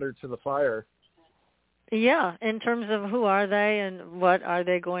fodder to the fire. Yeah, in terms of who are they and what are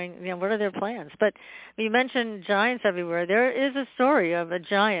they going, what are their plans? But you mentioned giants everywhere. There is a story of a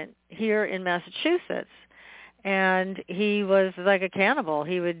giant here in Massachusetts, and he was like a cannibal.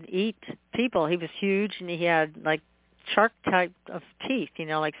 He would eat people. He was huge, and he had like shark type of teeth,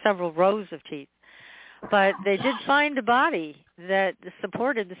 like several rows of teeth. But they did find a body that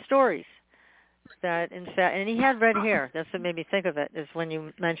supported the stories. that in fact, and he had red hair. That's what made me think of it, is when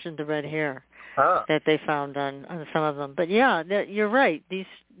you mentioned the red hair that they found on some of them. But yeah, you're right. These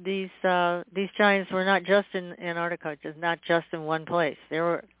giants were not just in Antarctica, just not just in one place. There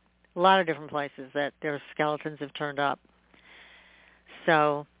were a lot of different places that their skeletons have turned up.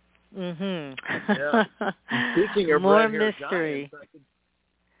 So, yeah. Speaking of more red hair mystery. Giants,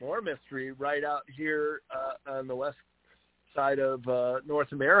 more mystery right out here on the west side of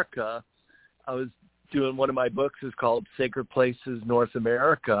North America. I was doing one of my books is called Sacred Places North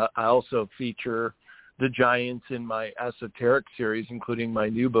America. I also feature the giants in my Esoteric Series, including my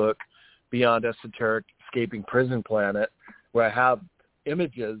new book, Beyond Esoteric, Escaping Prison Planet, where I have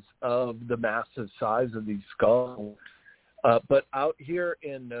images of the massive size of these skulls. But out here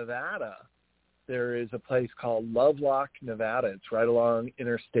in Nevada, there is a place called Lovelock, Nevada. It's right along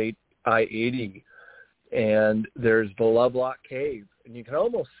Interstate I-80. And there's the Lovelock Cave. And you can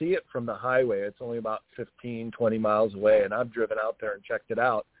almost see it from the highway. It's only about 15, 20 miles away. And I've driven out there and checked it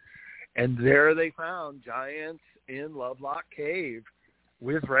out. And there they found giants in Lovelock Cave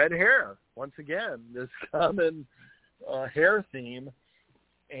with red hair. Once again, this common hair theme.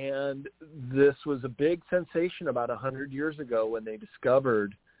 And this was a big sensation about 100 years ago when they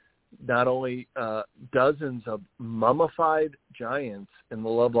discovered not only dozens of mummified giants in the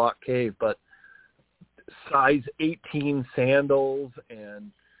Lovelock Cave, but size 18 sandals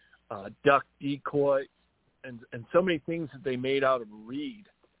and duck decoy and so many things that they made out of reed,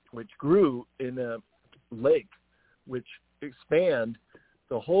 which grew in a lake, which expand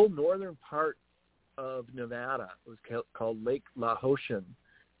the whole northern part of Nevada. It was called Lake Lahoshan.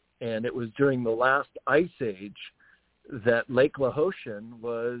 And it was during the last ice age that Lake Lahoshan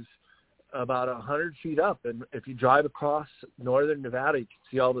was about 100 feet up. And if you drive across northern Nevada, you can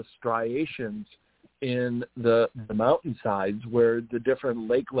see all the striations in the mountainsides where the different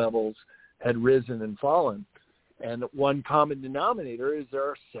lake levels had risen and fallen. And one common denominator is there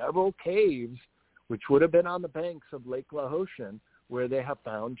are several caves which would have been on the banks of Lake Lahoshan where they have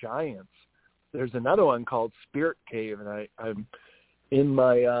found giants. There's another one called Spirit Cave, and I'm in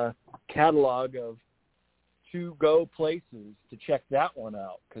my catalog of to-go places to check that one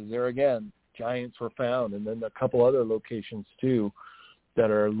out, because there, again, giants were found, and then a couple other locations, too,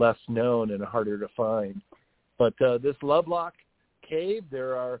 that are less known and harder to find. But this Lovelock Cave,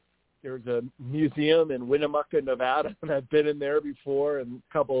 there's a museum in Winnemucca, Nevada, and I've been in there before, and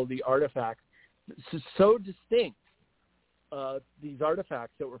a couple of the artifacts. It's so distinct, these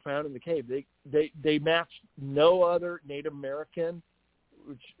artifacts that were found in the cave. They match no other Native American,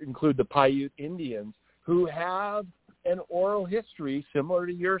 which include the Paiute Indians, who have an oral history similar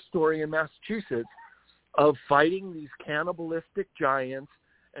to your story in Massachusetts of fighting these cannibalistic giants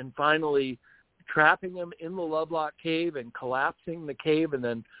and finally trapping them in the Lovelock Cave and collapsing the cave and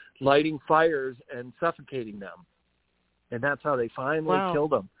then lighting fires and suffocating them. And that's how they finally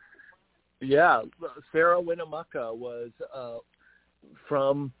killed them. Yeah, Sarah Winnemucca was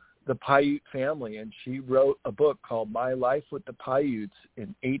from the Paiute family, and she wrote a book called My Life with the Paiutes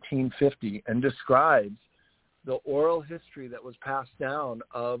in 1850 and describes the oral history that was passed down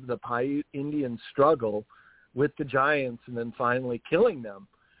of the Paiute Indian struggle with the giants and then finally killing them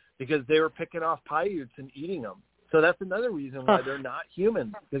because they were picking off Paiutes and eating them. So that's another reason why they're not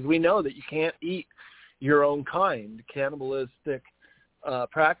human, because we know that you can't eat your own kind. Cannibalistic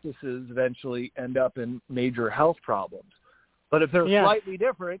practices eventually end up in major health problems. But if they're slightly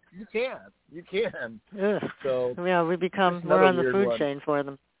different, you can. You can. So yeah, we become more on the food chain for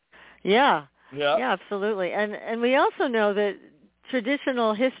them. Yeah. Yeah, absolutely. And we also know that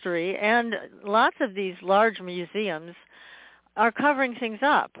traditional history and lots of these large museums are covering things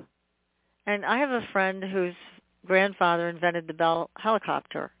up. And I have a friend whose grandfather invented the Bell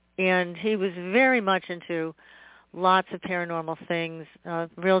helicopter, and he was very much into lots of paranormal things,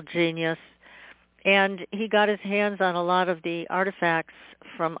 real genius. And he got his hands on a lot of the artifacts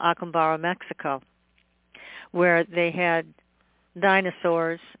from Acambaro, Mexico, where they had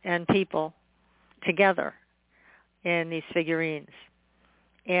dinosaurs and people together in these figurines.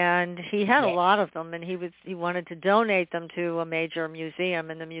 And he had a lot of them, and he wanted to donate them to a major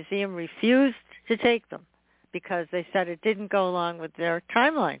museum, and the museum refused to take them because they said it didn't go along with their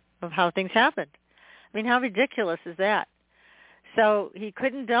timeline of how things happened. I mean, how ridiculous is that? So he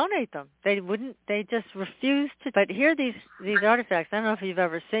couldn't donate them. They just refused to. But here these artifacts, I don't know if you've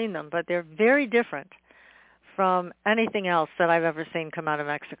ever seen them, but they're very different from anything else that I've ever seen come out of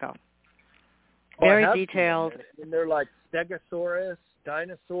Mexico. Very detailed. And they're like Stegosaurus,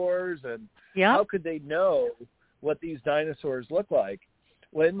 dinosaurs, and how could they know what these dinosaurs look like?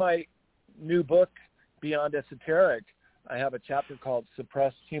 Well, in my new book, Beyond Esoteric, I have a chapter called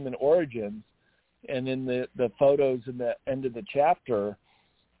Suppressed Human Origins, And in the photos in the end of the chapter,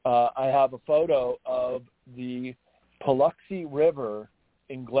 I have a photo of the Paluxy River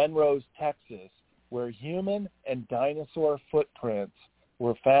in Glen Rose, Texas, where human and dinosaur footprints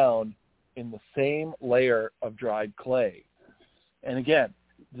were found in the same layer of dried clay. And again,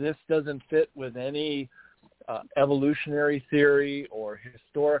 this doesn't fit with any evolutionary theory or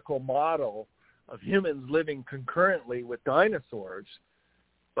historical model of humans living concurrently with dinosaurs.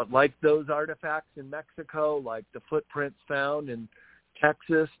 But like those artifacts in Mexico, like the footprints found in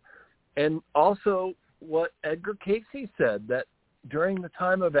Texas, and also what Edgar Cayce said, that during the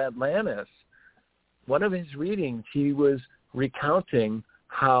time of Atlantis, one of his readings, he was recounting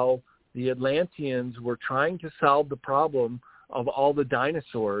how the Atlanteans were trying to solve the problem of all the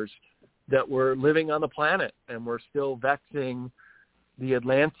dinosaurs that were living on the planet and were still vexing the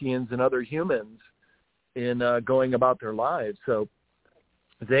Atlanteans and other humans in going about their lives. So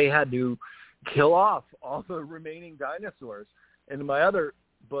they had to kill off all the remaining dinosaurs. And in my other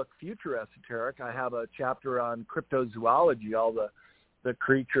book, Future Esoteric, I have a chapter on cryptozoology, all the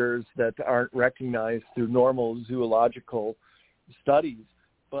creatures that aren't recognized through normal zoological studies.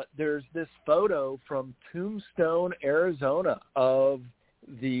 But there's this photo from Tombstone, Arizona, of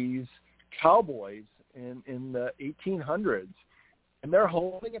these cowboys in the 1800s, and they're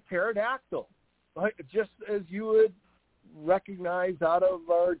holding a pterodactyl, like just as you would recognize out of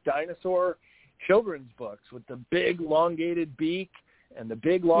our dinosaur children's books, with the big elongated beak and the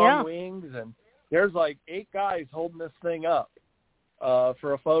big long wings. And there's like 8 guys holding this thing up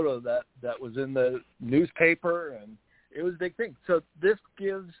for a photo that was in the newspaper, and it was a big thing. So this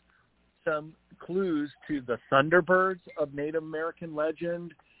gives some clues to the Thunderbirds of Native American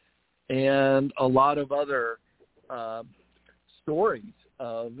legend and a lot of other stories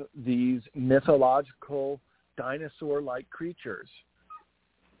of these mythological dinosaur-like creatures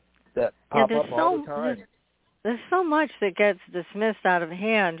that pop up all the time. There's so much that gets dismissed out of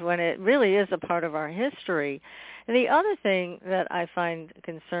hand when it really is a part of our history. And the other thing that I find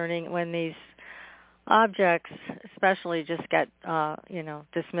concerning when these objects especially just get,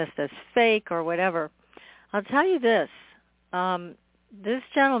 dismissed as fake or whatever, I'll tell you this. This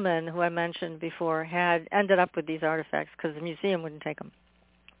gentleman who I mentioned before had ended up with these artifacts because the museum wouldn't take them.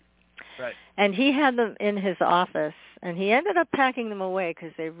 Right. And he had them in his office, and he ended up packing them away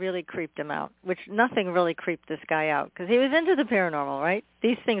because they really creeped him out, which nothing really creeped this guy out because he was into the paranormal, right?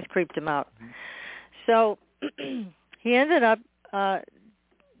 These things creeped him out. Mm-hmm. So he ended up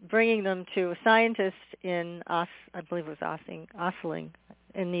bringing them to a scientist in, I believe it was Osling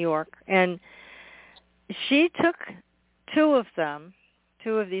in New York, and she took two of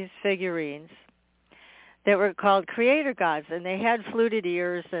these figurines that were called creator gods, and they had fluted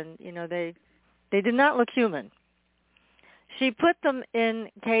ears, and they did not look human. She put them in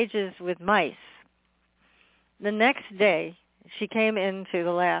cages with mice. The next day, she came into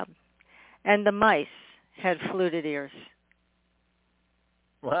the lab, and the mice had fluted ears.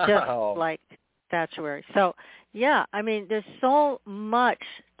 Wow. Just like statuary. So, yeah, I mean, there's so much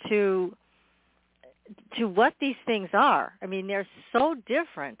to what these things are. I mean, they're so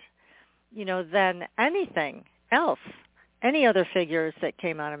different, than anything else, any other figures that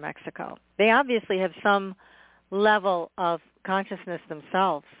came out of Mexico. They obviously have some level of consciousness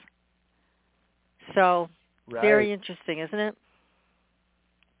themselves. So, Very interesting, isn't it?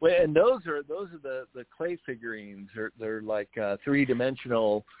 Well, and those are the clay figurines. They're like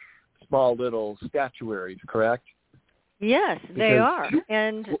 3-dimensional, small little statuaries, correct? Yes, they are,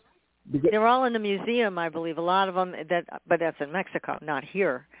 and they're all in the museum, I believe. A lot of them, but that's in Mexico, not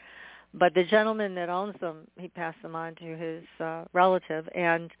here. But the gentleman that owns them, he passed them on to his relative,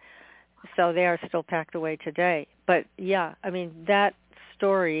 and so they are still packed away today. But yeah, I mean, that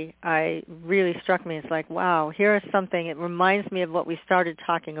story really struck me. It's like, wow, here is something. It reminds me of what we started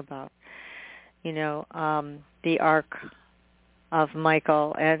talking about, the Ark of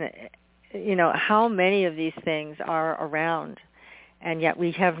Michael, and how many of these things are around, and yet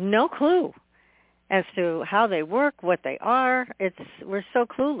we have no clue as to how they work, what they are. We're so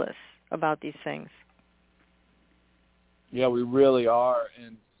clueless about these things. Yeah, we really are.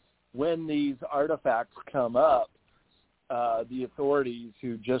 And when these artifacts come up, the authorities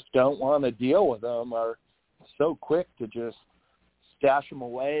who just don't want to deal with them are so quick to just stash them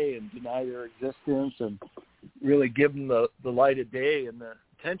away and deny their existence and really give them the light of day and the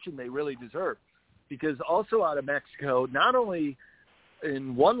attention they really deserve. Because also out of Mexico, not only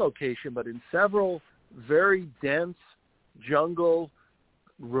in one location, but in several very dense jungle,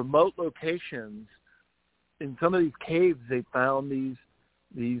 remote locations, in some of these caves, they found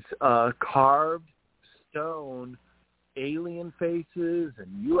these carved stone alien faces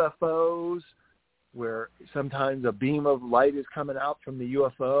and UFOs where sometimes a beam of light is coming out from the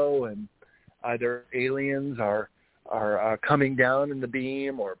UFO and either aliens are coming down in the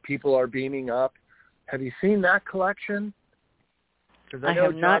beam or people are beaming up. Have you seen that collection? I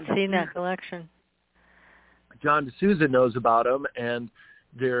have not seen that collection. John D'Souza knows about them, and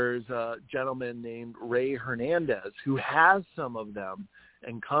there's a gentleman named Ray Hernandez who has some of them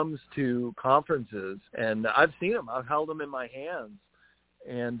and comes to conferences, and I've seen them. I've held them in my hands,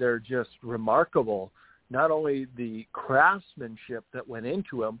 and they're just remarkable. Not only the craftsmanship that went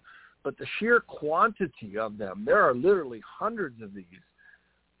into them, but the sheer quantity of them. There are literally hundreds of these.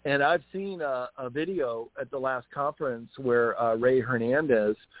 And I've seen a video at the last conference where Ray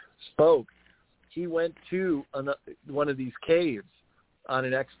Hernandez spoke. He went to one of these caves on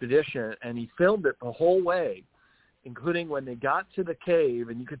an expedition, and he filmed it the whole way, including when they got to the cave,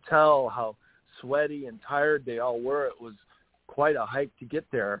 and you could tell how sweaty and tired they all were. It was quite a hike to get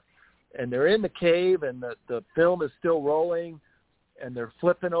there. And they're in the cave, and the film is still rolling, and they're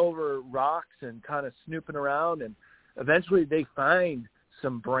flipping over rocks and kind of snooping around, and eventually they find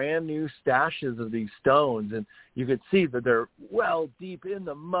some brand new stashes of these stones, and you could see that they're well deep in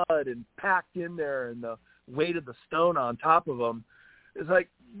the mud and packed in there, and the weight of the stone on top of them is like,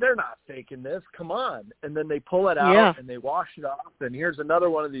 they're not faking this, come on. And then they pull it out and they wash it off, and here's another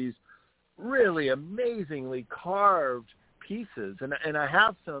one of these really amazingly carved pieces, and I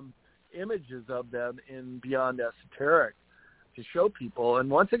have some images of them in Beyond Esoteric to show people. And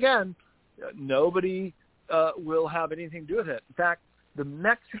once again, nobody will have anything to do with it. In fact, the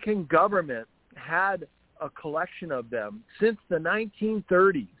Mexican government had a collection of them since the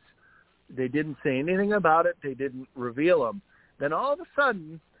 1930s. They didn't say anything about it. They didn't reveal them. Then all of a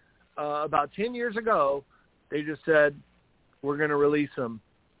sudden, about 10 years ago, they just said, we're going to release them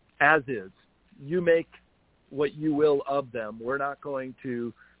as is. You make what you will of them. We're not going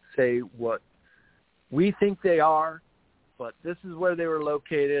to say what we think they are, but this is where they were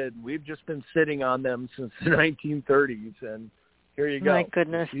located. We've just been sitting on them since the 1930s, and here you go. My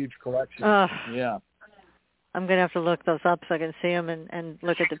goodness. Huge collection. Yeah. I'm going to have to look those up so I can see them and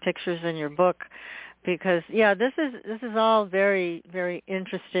look at the pictures in your book, because, this is all very, very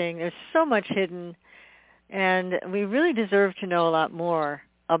interesting. There's so much hidden, and we really deserve to know a lot more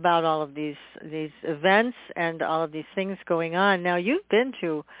about all of these events and all of these things going on. Now, you've been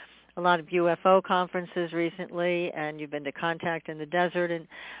to a lot of UFO conferences recently, and you've been to Contact in the Desert. And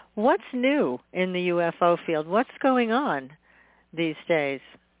what's new in the UFO field? What's going on these days?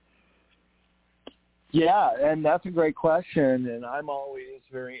 Yeah, and that's a great question, and I'm always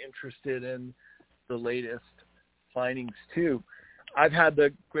very interested in the latest findings, too. I've had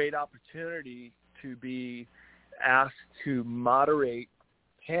the great opportunity to be asked to moderate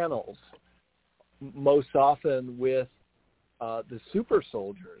panels, most often with the super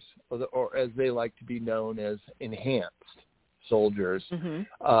soldiers, or as they like to be known as enhanced soldiers,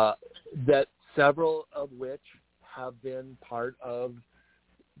 that several of which have been part of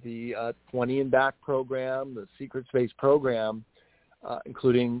the 20 and Back program, the secret space program,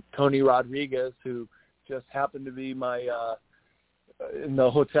 including Tony Rodriguez, who just happened to be in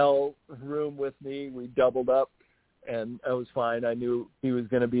the hotel room with me. We doubled up, and that was fine. I knew he was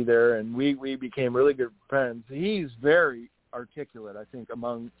going to be there, and we became really good friends. He's very articulate, I think,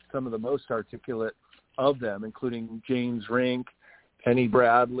 among some of the most articulate of them, including James Rink, Penny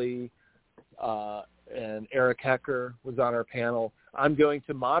Bradley, and Eric Hecker was on our panel. I'm going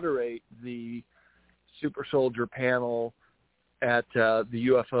to moderate the Super Soldier panel at the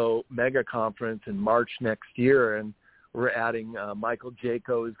UFO Mega Conference in March next year, and we're adding Michael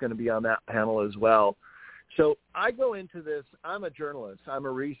Jaco is going to be on that panel as well. So I go into this, I'm a journalist, I'm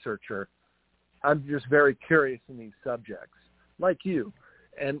a researcher. I'm just very curious in these subjects, like you.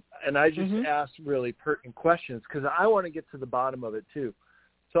 And I just ask really pertinent questions because I want to get to the bottom of it too.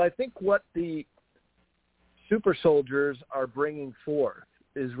 So I think what the super soldiers are bringing forth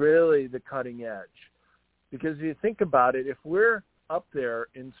is really the cutting edge. Because if you think about it, if we're up there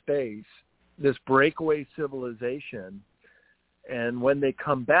in space, this breakaway civilization, and when they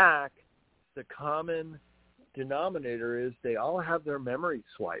come back, the common denominator is they all have their memory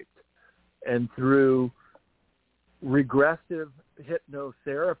swiped. And through regressive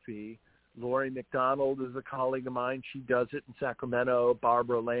hypnotherapy, Lori McDonald is a colleague of mine. She does it in Sacramento.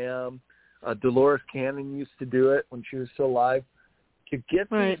 Barbara Lamb. Dolores Cannon used to do it when she was still alive, to get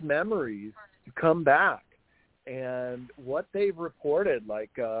these memories to come back. And what they've reported, like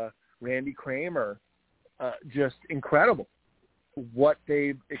Randy Kramer, just incredible, what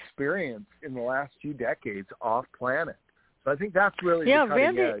they've experienced in the last few decades off planet. So I think that's really the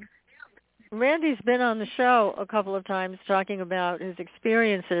cutting edge. Randy's been on the show a couple of times talking about his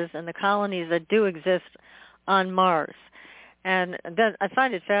experiences and the colonies that do exist on Mars. And that, I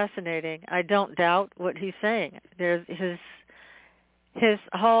find it fascinating. I don't doubt what he's saying. There's his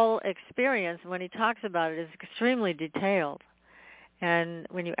whole experience, when he talks about it, is extremely detailed. And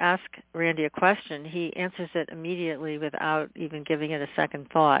when you ask Randy a question, he answers it immediately without even giving it a second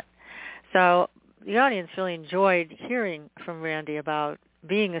thought. So the audience really enjoyed hearing from Randy about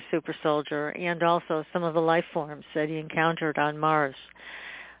being a super soldier and also some of the life forms that he encountered on Mars.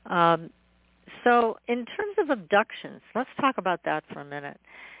 So in terms of abductions, let's talk about that for a minute.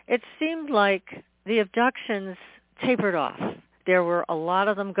 It seemed like the abductions tapered off. There were a lot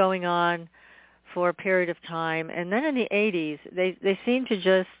of them going on for a period of time. And then in the 80s, they seemed to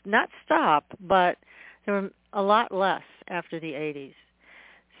just not stop, but there were a lot less after the 80s.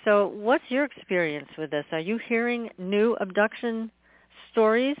 So what's your experience with this? Are you hearing new abduction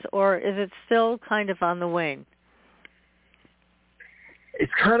stories, or is it still kind of on the wing?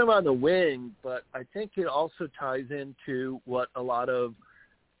 It's kind of on the wing, but I think it also ties into what a lot of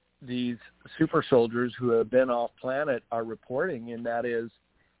these super soldiers who have been off planet are reporting, and that is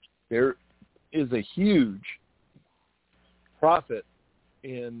there is a huge profit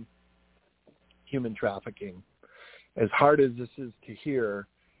in human trafficking. As hard as this is to hear,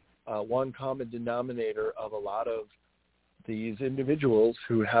 one common denominator of a lot of these individuals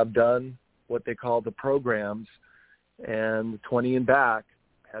who have done what they call the programs and 20 and back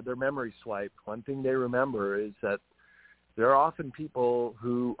had their memory swiped, one thing they remember is that there are often people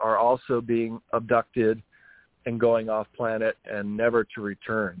who are also being abducted and going off planet and never to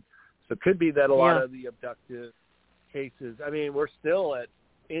return. So it could be that a lot of the abductive cases, I mean, we're still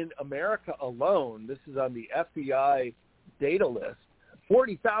in America alone, this is on the FBI data list,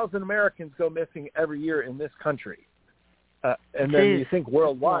 40,000 Americans go missing every year in this country. And then you think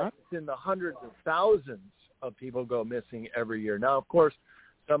worldwide, it's in the hundreds of thousands of people go missing every year. Now, of course,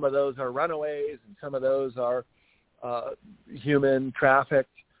 some of those are runaways and some of those are human trafficked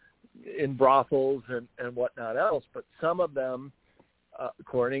in brothels and whatnot else. But some of them,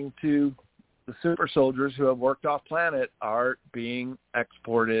 according to the super soldiers who have worked off planet, are being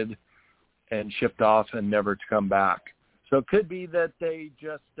exported and shipped off and never to come back. So it could be that they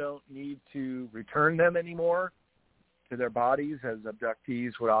just don't need to return them anymore to their bodies, as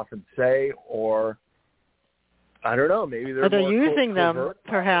abductees would often say, or I don't know, maybe they're more using them, covert.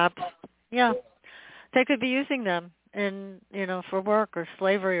 perhaps. Yeah, they could be using them for work or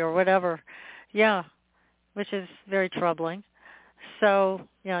slavery or whatever. Yeah, which is very troubling. So,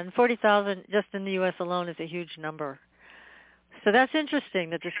 and 40,000 just in the U.S. alone is a huge number. So that's interesting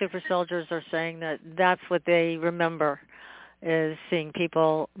that the super soldiers are saying that that's what they remember, is seeing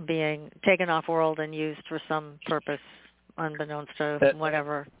people being taken off world and used for some purpose, unbeknownst to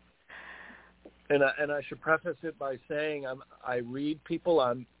whatever. And I should preface it by saying I read people.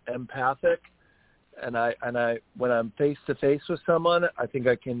 I'm empathic, and I when I'm face to face with someone, I think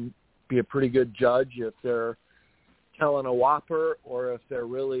I can be a pretty good judge if they're telling a whopper or if they're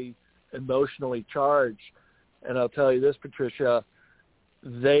really emotionally charged. And I'll tell you this, Patricia,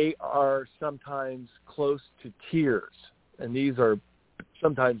 they are sometimes close to tears, and these are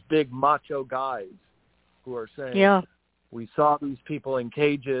sometimes big macho guys who are saying, we saw these people in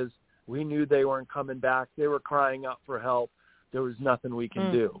cages. We knew they weren't coming back. They were crying out for help. There was nothing we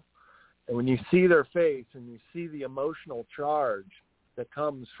can do. And when you see their face and you see the emotional charge that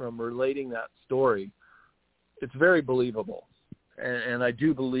comes from relating that story, it's very believable. And I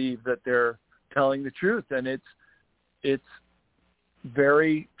do believe that they're telling the truth. And it's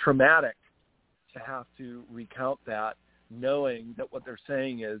very traumatic to have to recount that, knowing that what they're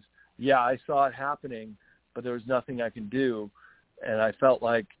saying is, I saw it happening, but there was nothing I can do. And I felt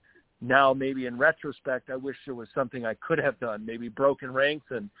like now maybe in retrospect, I wish there was something I could have done, maybe broken ranks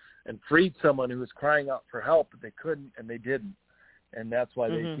and freed someone who was crying out for help, but they couldn't and they didn't. And that's why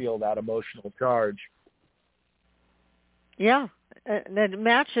they feel that emotional charge. Yeah, that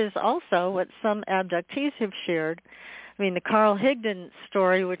matches also what some abductees have shared. I mean, the Carl Higdon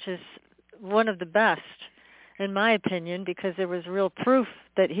story, which is one of the best, in my opinion, because there was real proof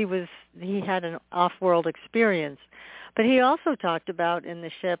that he had an off-world experience. But he also talked about in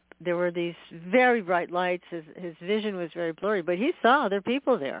the ship there were these very bright lights. His vision was very blurry, but he saw other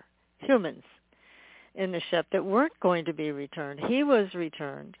people there, humans, in the ship that weren't going to be returned. He was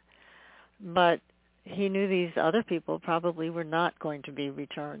returned, but he knew these other people probably were not going to be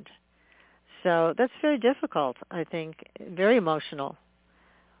returned. So that's very difficult, I think, very emotional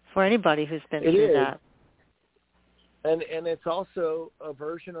for anybody who's been through that. And it's also a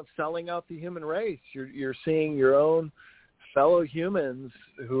version of selling out the human race. You're seeing your own fellow humans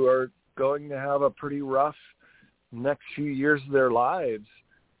who are going to have a pretty rough next few years of their lives.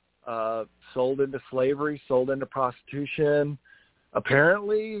 Sold into slavery, sold into prostitution.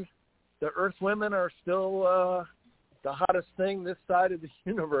 Apparently, the Earth women are still the hottest thing this side of the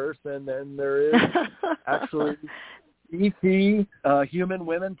universe, and then there is actually ET, human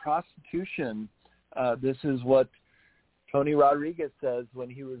women prostitution. This is what Tony Rodriguez says when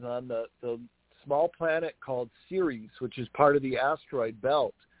he was on the small planet called Ceres, which is part of the asteroid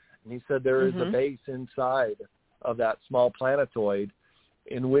belt. And he said there is a base inside of that small planetoid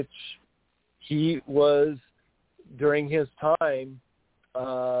in which he was, during his time,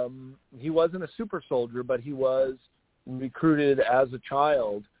 he wasn't a super soldier, but he was recruited as a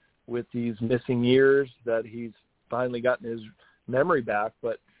child with these missing years that he's finally gotten his memory back.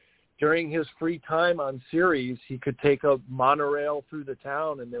 But during his free time on Ceres, he could take a monorail through the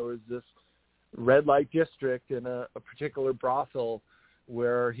town, and there was this red light district in a particular brothel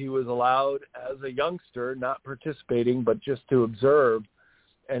where he was allowed as a youngster, not participating, but just to observe.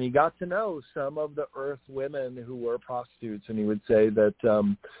 And he got to know some of the Earth women who were prostitutes, and he would say that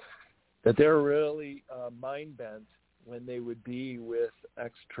that they were really mind-bent when they would be with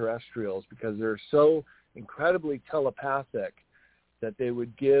extraterrestrials, because they're so incredibly telepathic that they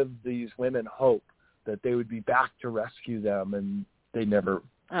would give these women hope that they would be back to rescue them, and they never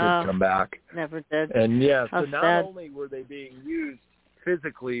did come back. Never did. And yeah, so How not sad. only were they being used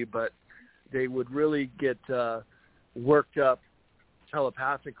physically, but they would really get worked up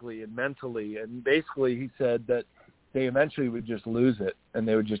telepathically and mentally. And basically he said that they eventually would just lose it, and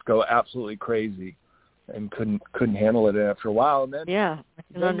they would just go absolutely crazy and couldn't handle it after a while. And then I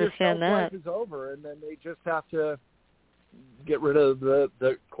can understand that. Life is over, and then they just have to get rid of the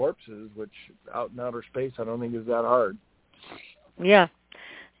corpses, which out in outer space I don't think is that hard. Yeah,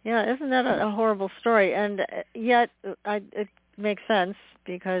 isn't that a horrible story? And yet it makes sense,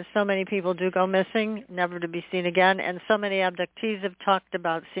 because so many people do go missing, never to be seen again, and so many abductees have talked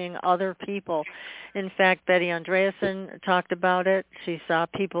about seeing other people. In fact, Betty Andreasen talked about it. She saw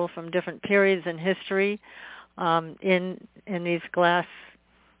people from different periods in history in these glass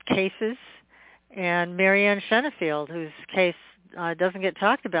cases. And Marianne Shenefield, whose case doesn't get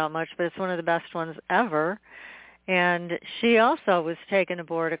talked about much, but it's one of the best ones ever. And she also was taken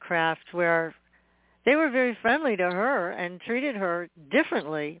aboard a craft where they were very friendly to her and treated her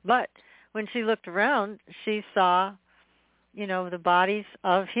differently. But when she looked around, she saw, the bodies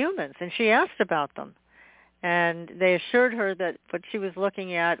of humans, and she asked about them. And they assured her that what she was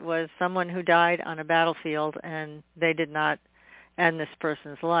looking at was someone who died on a battlefield, and they did not end this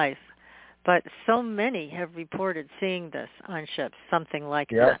person's life. But so many have reported seeing this on ships, something like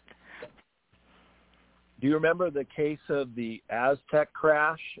that. Do you remember the case of the Aztec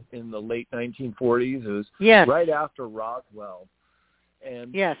crash in the late 1940s? It was right after Roswell.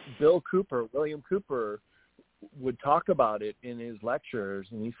 And William Cooper, would talk about it in his lectures.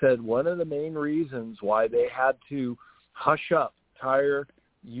 And he said one of the main reasons why they had to hush up entire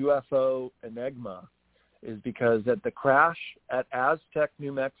UFO enigma is because at the crash at Aztec,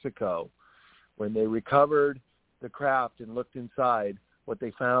 New Mexico, when they recovered the craft and looked inside, what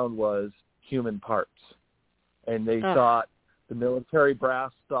they found was human parts. And they thought, the military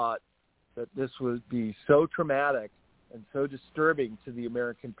brass thought that this would be so traumatic and so disturbing to the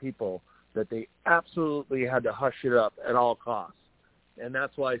American people that they absolutely had to hush it up at all costs. And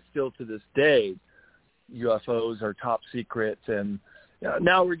that's why still to this day, UFOs are top secret. And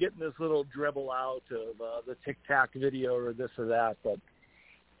now we're getting this little dribble out of the Tic Tac video or this or that, but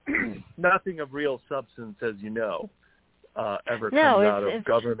nothing of real substance, as you know, ever comes out of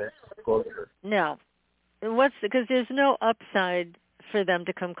government disclosure. No. Because there's no upside for them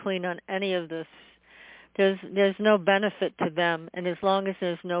to come clean on any of this. There's no benefit to them, and as long as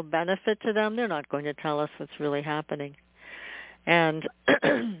there's no benefit to them, they're not going to tell us what's really happening. And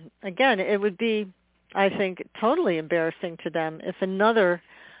again, it would be, I think, totally embarrassing to them if another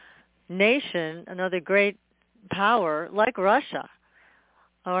nation, another great power like Russia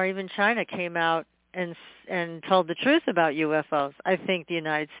or even China came out and told the truth about UFOs. I think the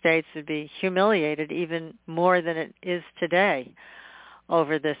United States would be humiliated even more than it is today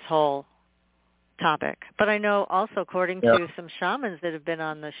over this whole topic. But I know also, according to some shamans that have been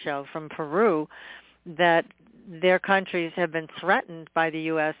on the show from Peru, that their countries have been threatened by the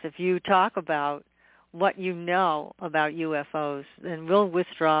U.S. If you talk about what you know about UFOs, then we'll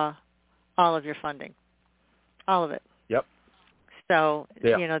withdraw all of your funding, all of it. Yep. So,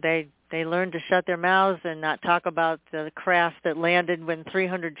 they learned to shut their mouths and not talk about the craft that landed when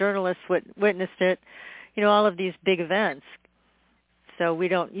 300 journalists witnessed it, all of these big events. So we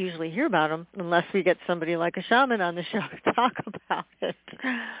don't usually hear about them unless we get somebody like a shaman on the show to talk about it.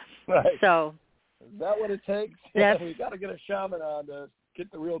 Right. So is that what it takes? We got to get a shaman on to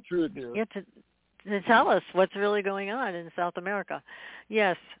get the real truth here. Yeah, to tell us what's really going on in South America.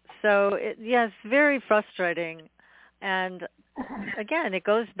 Yes. So it's very frustrating. And again, it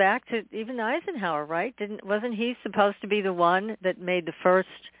goes back to even Eisenhower, right? Wasn't he supposed to be the one that made the first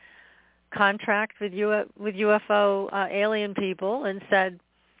contract with UFO alien people and said,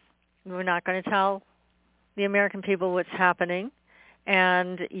 we're not going to tell the American people what's happening,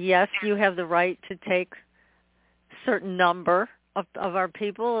 and yes, you have the right to take certain number of our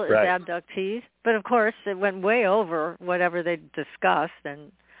people as abductees, but of course it went way over whatever they discussed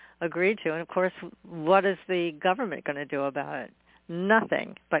and agreed to, and of course what is the government going to do about it?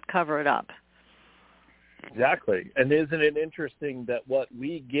 Nothing but cover it up. Exactly. And isn't it interesting that what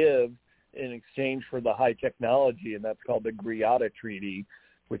we give in exchange for the high technology, and that's called the Greada Treaty,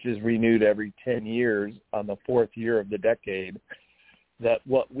 which is renewed every 10 years on the fourth year of the decade, that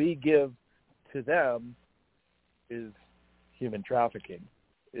what we give to them is human trafficking,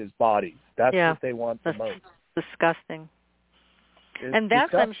 is bodies. That's what they want the most. Disgusting. It's and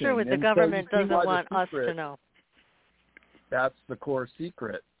that's, disgusting. I'm sure, what the government doesn't want us to know. That's the core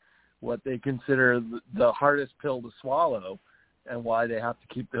secret, what they consider the hardest pill to swallow, and why they have to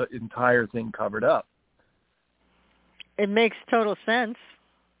keep the entire thing covered up. It makes total sense.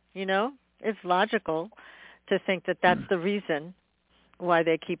 It's logical to think that that's the reason why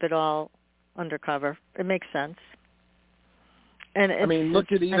they keep it all undercover. It makes sense. And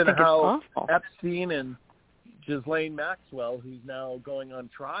look at even how Epstein and Ghislaine Maxwell, who's now going on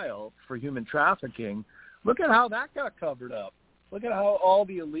trial for human trafficking, look at how that got covered up. Look at how all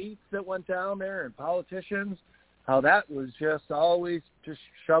the elites that went down there and politicians, how that was just always just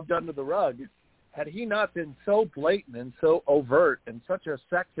shoved under the rug. Had he not been so blatant and so overt and such a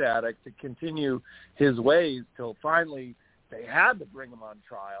sex addict to continue his ways till finally they had to bring him on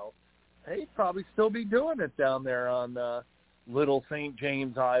trial, he'd probably still be doing it down there on Little St.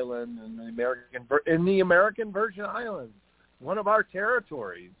 James Island and the American Virgin Islands. One of our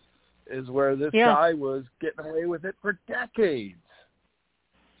territories is where this guy was getting away with it for decades.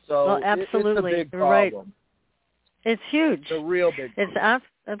 So absolutely. It's a big problem. Right. It's huge. It's a real big problem. It's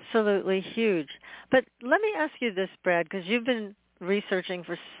absolutely huge. But let me ask you this, Brad, because you've been researching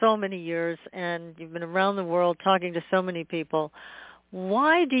for so many years and you've been around the world talking to so many people.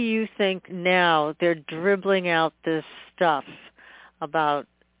 Why do you think now they're dribbling out this stuff about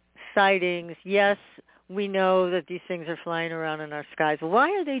sightings? Yes, we know that these things are flying around in our skies.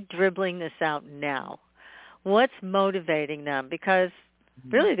 Why are they dribbling this out now? What's motivating them? Because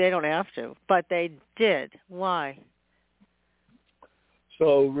really they don't have to, but they did. Why?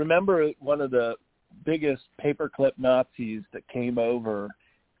 So remember one of the biggest paperclip Nazis that came over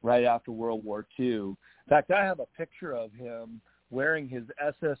right after World War II. In fact, I have a picture of him wearing his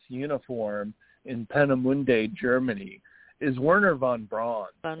SS uniform in Peenemünde, Germany, is Werner von Braun.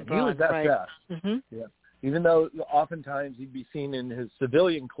 He was SS. Right. Mm-hmm. Yeah. Even though oftentimes he'd be seen in his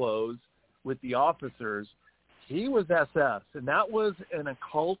civilian clothes with the officers, he was SS, and that was an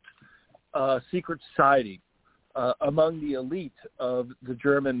occult secret society among the elite of the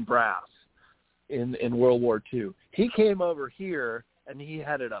German brass in World War II. He came over here, and he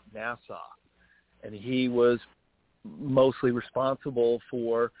headed up NASA, and he was mostly responsible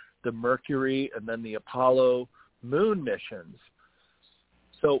for the Mercury and then the Apollo moon missions.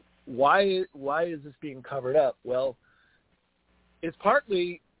 So why is this being covered up? Well, it's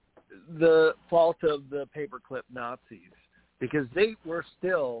partly the fault of the paperclip Nazis because they were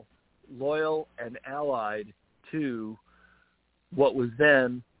still loyal and allied to what was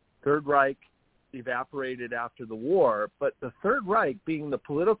then Third Reich, evaporated after the war. But the Third Reich, being the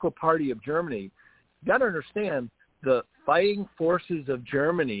political party of Germany, you got to understand the fighting forces of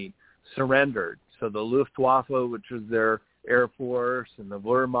Germany surrendered. So the Luftwaffe, which was their air force, and the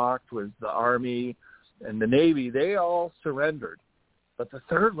Wehrmacht was the army, and the Navy, they all surrendered. But the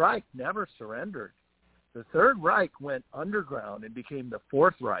Third Reich never surrendered. The Third Reich went underground and became the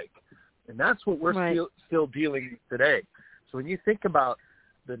Fourth Reich. And that's what we're still dealing with today. So when you think about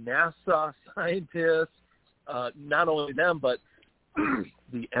the NASA scientists, not only them, but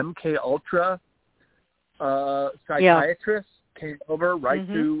the MK Ultra psychiatrists came over right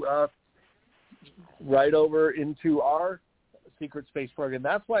over into our secret space program.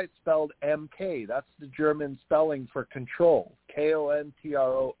 That's why it's spelled MK. That's the German spelling for control. Kontrolle.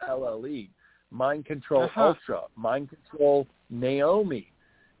 Mind Control Ultra. Mind Control Naomi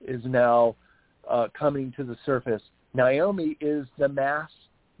is now coming to the surface. Naomi is the mass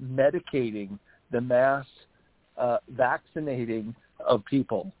medicating, the mass vaccinating of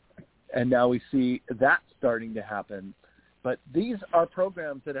people. And now we see that starting to happen. But these are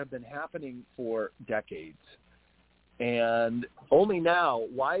programs that have been happening for decades. And only now,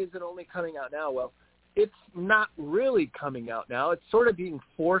 why is it only coming out now? Well, it's not really coming out now. It's sort of being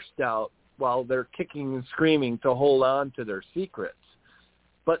forced out while they're kicking and screaming to hold on to their secrets.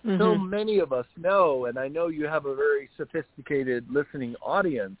 But so many of us know, and I know you have a very sophisticated listening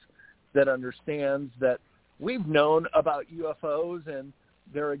audience that understands that we've known about UFOs and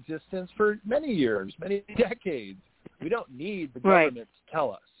their existence for many years, many decades. We don't need the government to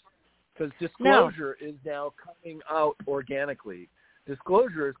tell us, because disclosure is now coming out organically.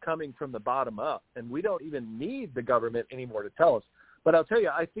 Disclosure is coming from the bottom up, and we don't even need the government anymore to tell us. But I'll tell you,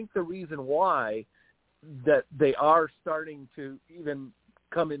 I think the reason why that they are starting to even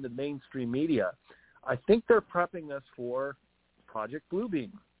come into mainstream media, I think they're prepping us for Project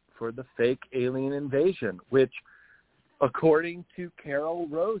Bluebeam, for the fake alien invasion, which, according to Carol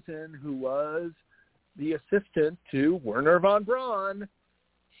Rosen, who was the assistant to Wernher von Braun,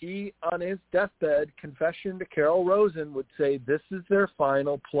 he, on his deathbed, confession to Carol Rosen, would say this is their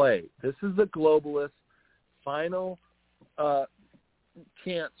final play. This is the globalists' final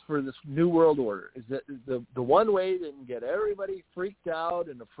chance for this new world order. Is that the one way they can get everybody freaked out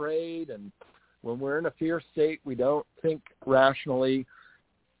and afraid, and when we're in a fear state, we don't think rationally.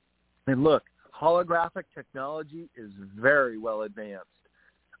 And look, holographic technology is very well advanced.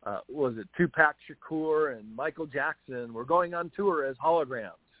 Was it Tupac Shakur and Michael Jackson were going on tour as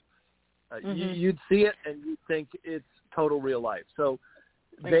holograms? You'd see it and you'd think it's total real life. So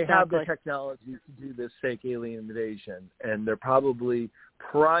they have the technology to do this fake alien invasion, and they're probably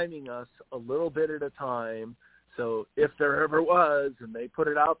priming us a little bit at a time. So if there ever was, and they put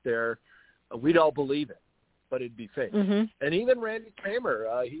it out there, we'd all believe it, but it'd be fake. And even Randy Kramer,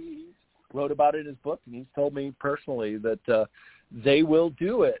 he wrote about it in his book, and he's told me personally that they will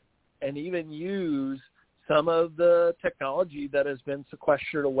do it and even use some of the technology that has been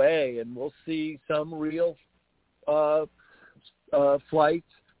sequestered away, and we'll see some real flights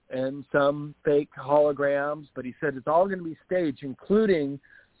and some fake holograms. But he said it's all going to be staged, including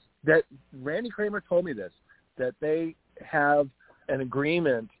that Randy Kramer told me this, that they have an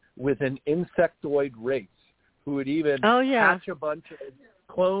agreement with an insectoid race who would even hatch a bunch of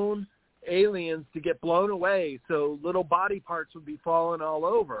clone aliens to get blown away, so little body parts would be falling all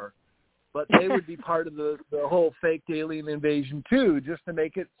over, but they would be part of the whole fake alien invasion too, just to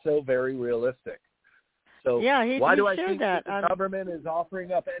make it so very realistic. So why do I think that the government is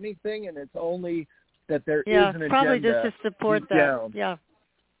offering up anything, and it's only that there is an agenda? Probably just to support that. Down.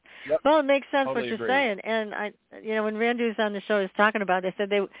 Well, it makes sense what you're saying. And when Randy was on the show, he was talking about it. They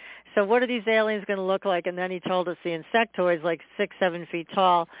said, so what are these aliens going to look like? And then he told us the insectoids, like 6-7 feet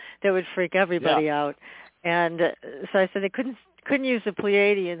tall, that would freak everybody out. And so I said they couldn't use the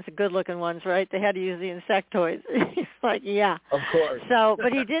Pleiadians, the good-looking ones, right? They had to use the insectoids. He's like, of course. So,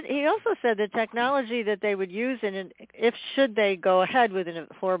 but he also said the technology that they would use, if should they go ahead with a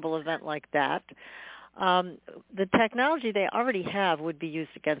horrible event like that, the technology they already have would be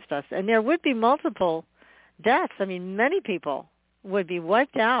used against us, and there would be multiple deaths. I mean, many people would be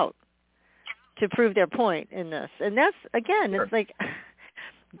wiped out to prove their point in this. And that's, again, it's like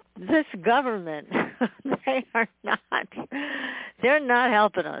this government, they're not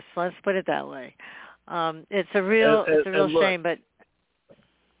helping us. Let's put it that way. It's a real shame, but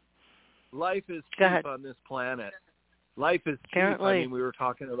life is cheap on this planet. Life is cheap. Apparently. I mean, we were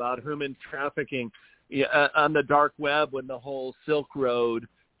talking about human trafficking on the dark web when the whole Silk Road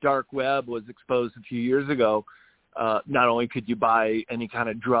dark web was exposed a few years ago. Not only could you buy any kind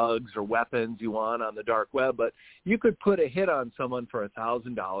of drugs or weapons you want on the dark web, but you could put a hit on someone for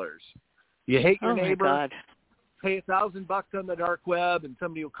 $1,000. You hate your neighbor, pay $1,000 on the dark web, and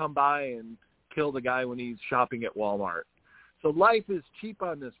somebody will come by and kill the guy when he's shopping at Walmart. So life is cheap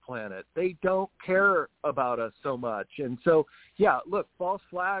on this planet. They don't care about us so much. And so, look, false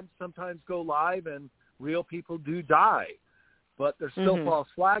flags sometimes go live and real people do die, but they're still false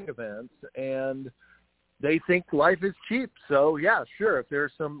flag events, and they think life is cheap. So, sure, if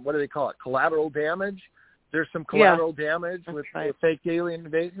there's some, what do they call it, collateral damage, there's some collateral damage with the fake alien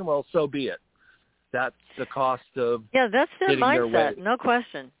invasion, well, so be it. That's the cost of that's their mindset, their way. No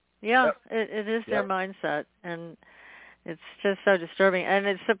question. It is their mindset, and it's just so disturbing. And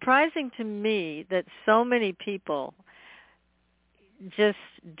it's surprising to me that so many people just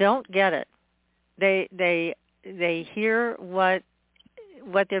don't get it. They hear what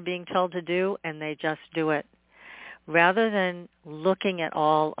they're being told to do, and they just do it, rather than looking at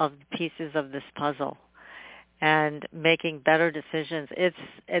all of the pieces of this puzzle and making better decisions.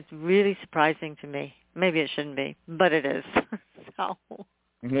 It's really surprising to me. Maybe it shouldn't be, but it is. So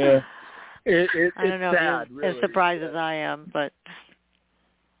I don't know sad, if you're really, as surprised as I am, but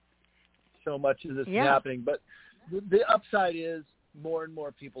so much of this is happening. But the upside is more and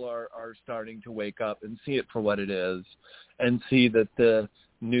more people are starting to wake up and see it for what it is, and see that the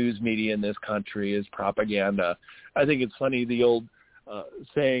news media in this country is propaganda. I think it's funny, the old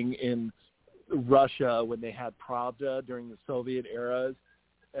saying in Russia when they had Pravda during the Soviet eras,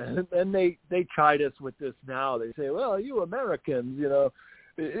 and then they chide us with this now. They say, well, you Americans,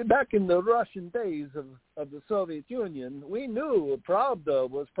 back in the Russian days of the Soviet Union, we knew Pravda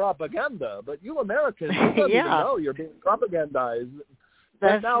was propaganda, but you Americans, you don't even know you're being propagandized.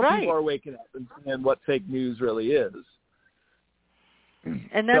 That's now right. People are waking up and seeing what fake news really is.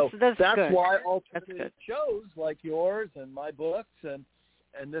 And that's good. Why alternative shows like yours and my books and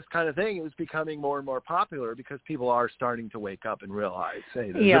this kind of thing is becoming more and more popular, because people are starting to wake up and realize,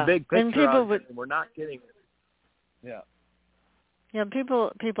 hey, there's a big picture out there and we're not getting it. Yeah. Yeah,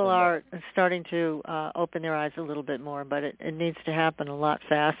 people are starting to open their eyes a little bit more, but it needs to happen a lot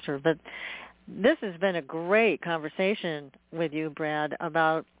faster. But this has been a great conversation with you, Brad,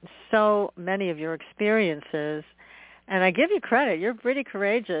 about so many of your experiences. And I give you credit. You're pretty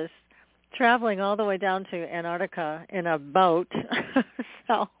courageous, traveling all the way down to Antarctica in a boat.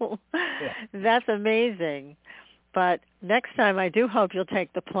 So that's amazing. But next time I do hope you'll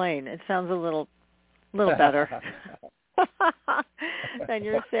take the plane. It sounds a little better than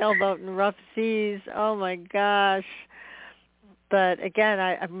your sailboat in rough seas. Oh, my gosh. But, again,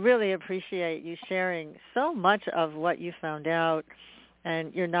 I really appreciate you sharing so much of what you found out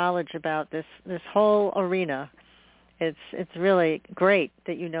and your knowledge about this whole arena. It's really great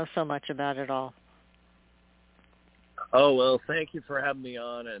that you know so much about it all. Oh, well, thank you for having me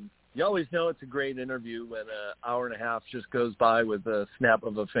on. And you always know it's a great interview when an hour and a half just goes by with a snap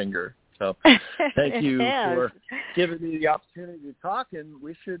of a finger. So thank you for giving me the opportunity to talk, and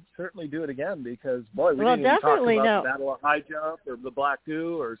we should certainly do it again, because, boy, we didn't even talk about the Battle of High Jump or the Black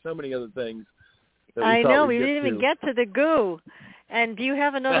Goo or so many other things. I know, we didn't even get to the goo. And do you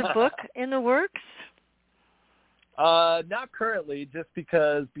have another book in the works? Not currently, just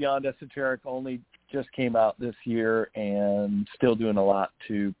because Beyond Esoteric only just came out this year, and still doing a lot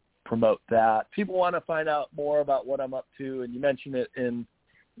to promote that. People want to find out more about what I'm up to, and you mentioned it in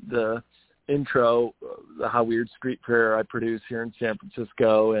the intro, the Weird Street Faire I produce here in San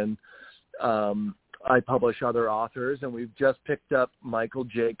Francisco, and I publish other authors, and we've just picked up Michael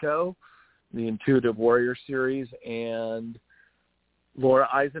Jaco, the Intuitive Warrior series, and Laura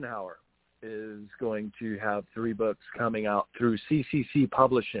Eisenhower is going to have 3 books coming out through CCC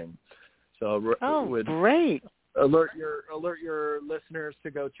Publishing. So great. Alert your listeners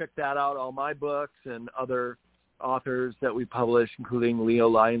to go check that out. All my books and other authors that we publish, including Leo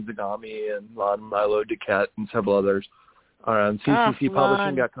Lion-Zagami and Lon Milo Duquette and several others, are on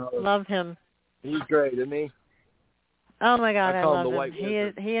cccpublishing.com. Love him. He's great, isn't he? Oh, my God, I love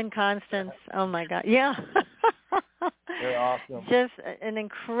him. He and Constance, oh, my God. Yeah. They're awesome. Just an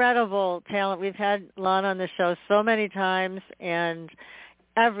incredible talent. We've had Lon on the show so many times, and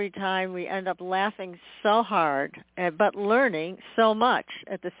every time we end up laughing so hard, but learning so much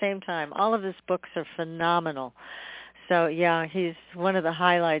at the same time. All of his books are phenomenal. So, yeah, he's one of the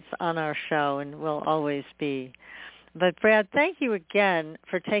highlights on our show and will always be. But, Brad, thank you again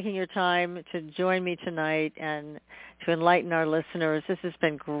for taking your time to join me tonight and to enlighten our listeners. This has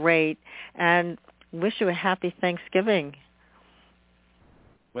been great, and wish you a happy Thanksgiving.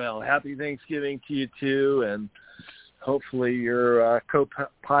 Well, happy Thanksgiving to you, too, and hopefully your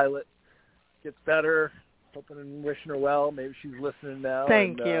co-pilot gets better. Hoping and wishing her well. Maybe she's listening now.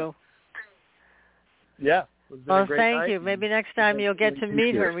 Thank you. Yeah. Well, thank you. Maybe next time you'll get to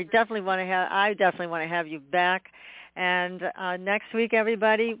meet her. I definitely want to have you back. And next week,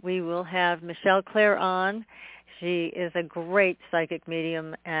 everybody, we will have Michelle Claire on. She is a great psychic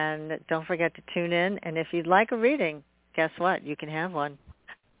medium, and don't forget to tune in. And if you'd like a reading, guess what? You can have one.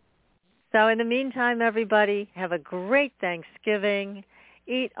 So in the meantime, everybody, have a great Thanksgiving.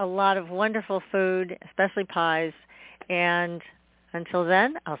 Eat a lot of wonderful food, especially pies. And until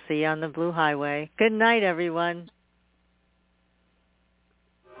then, I'll see you on the Blue Highway. Good night, everyone.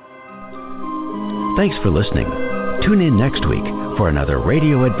 Thanks for listening. Tune in next week for another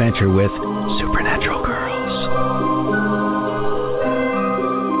radio adventure with Supernatural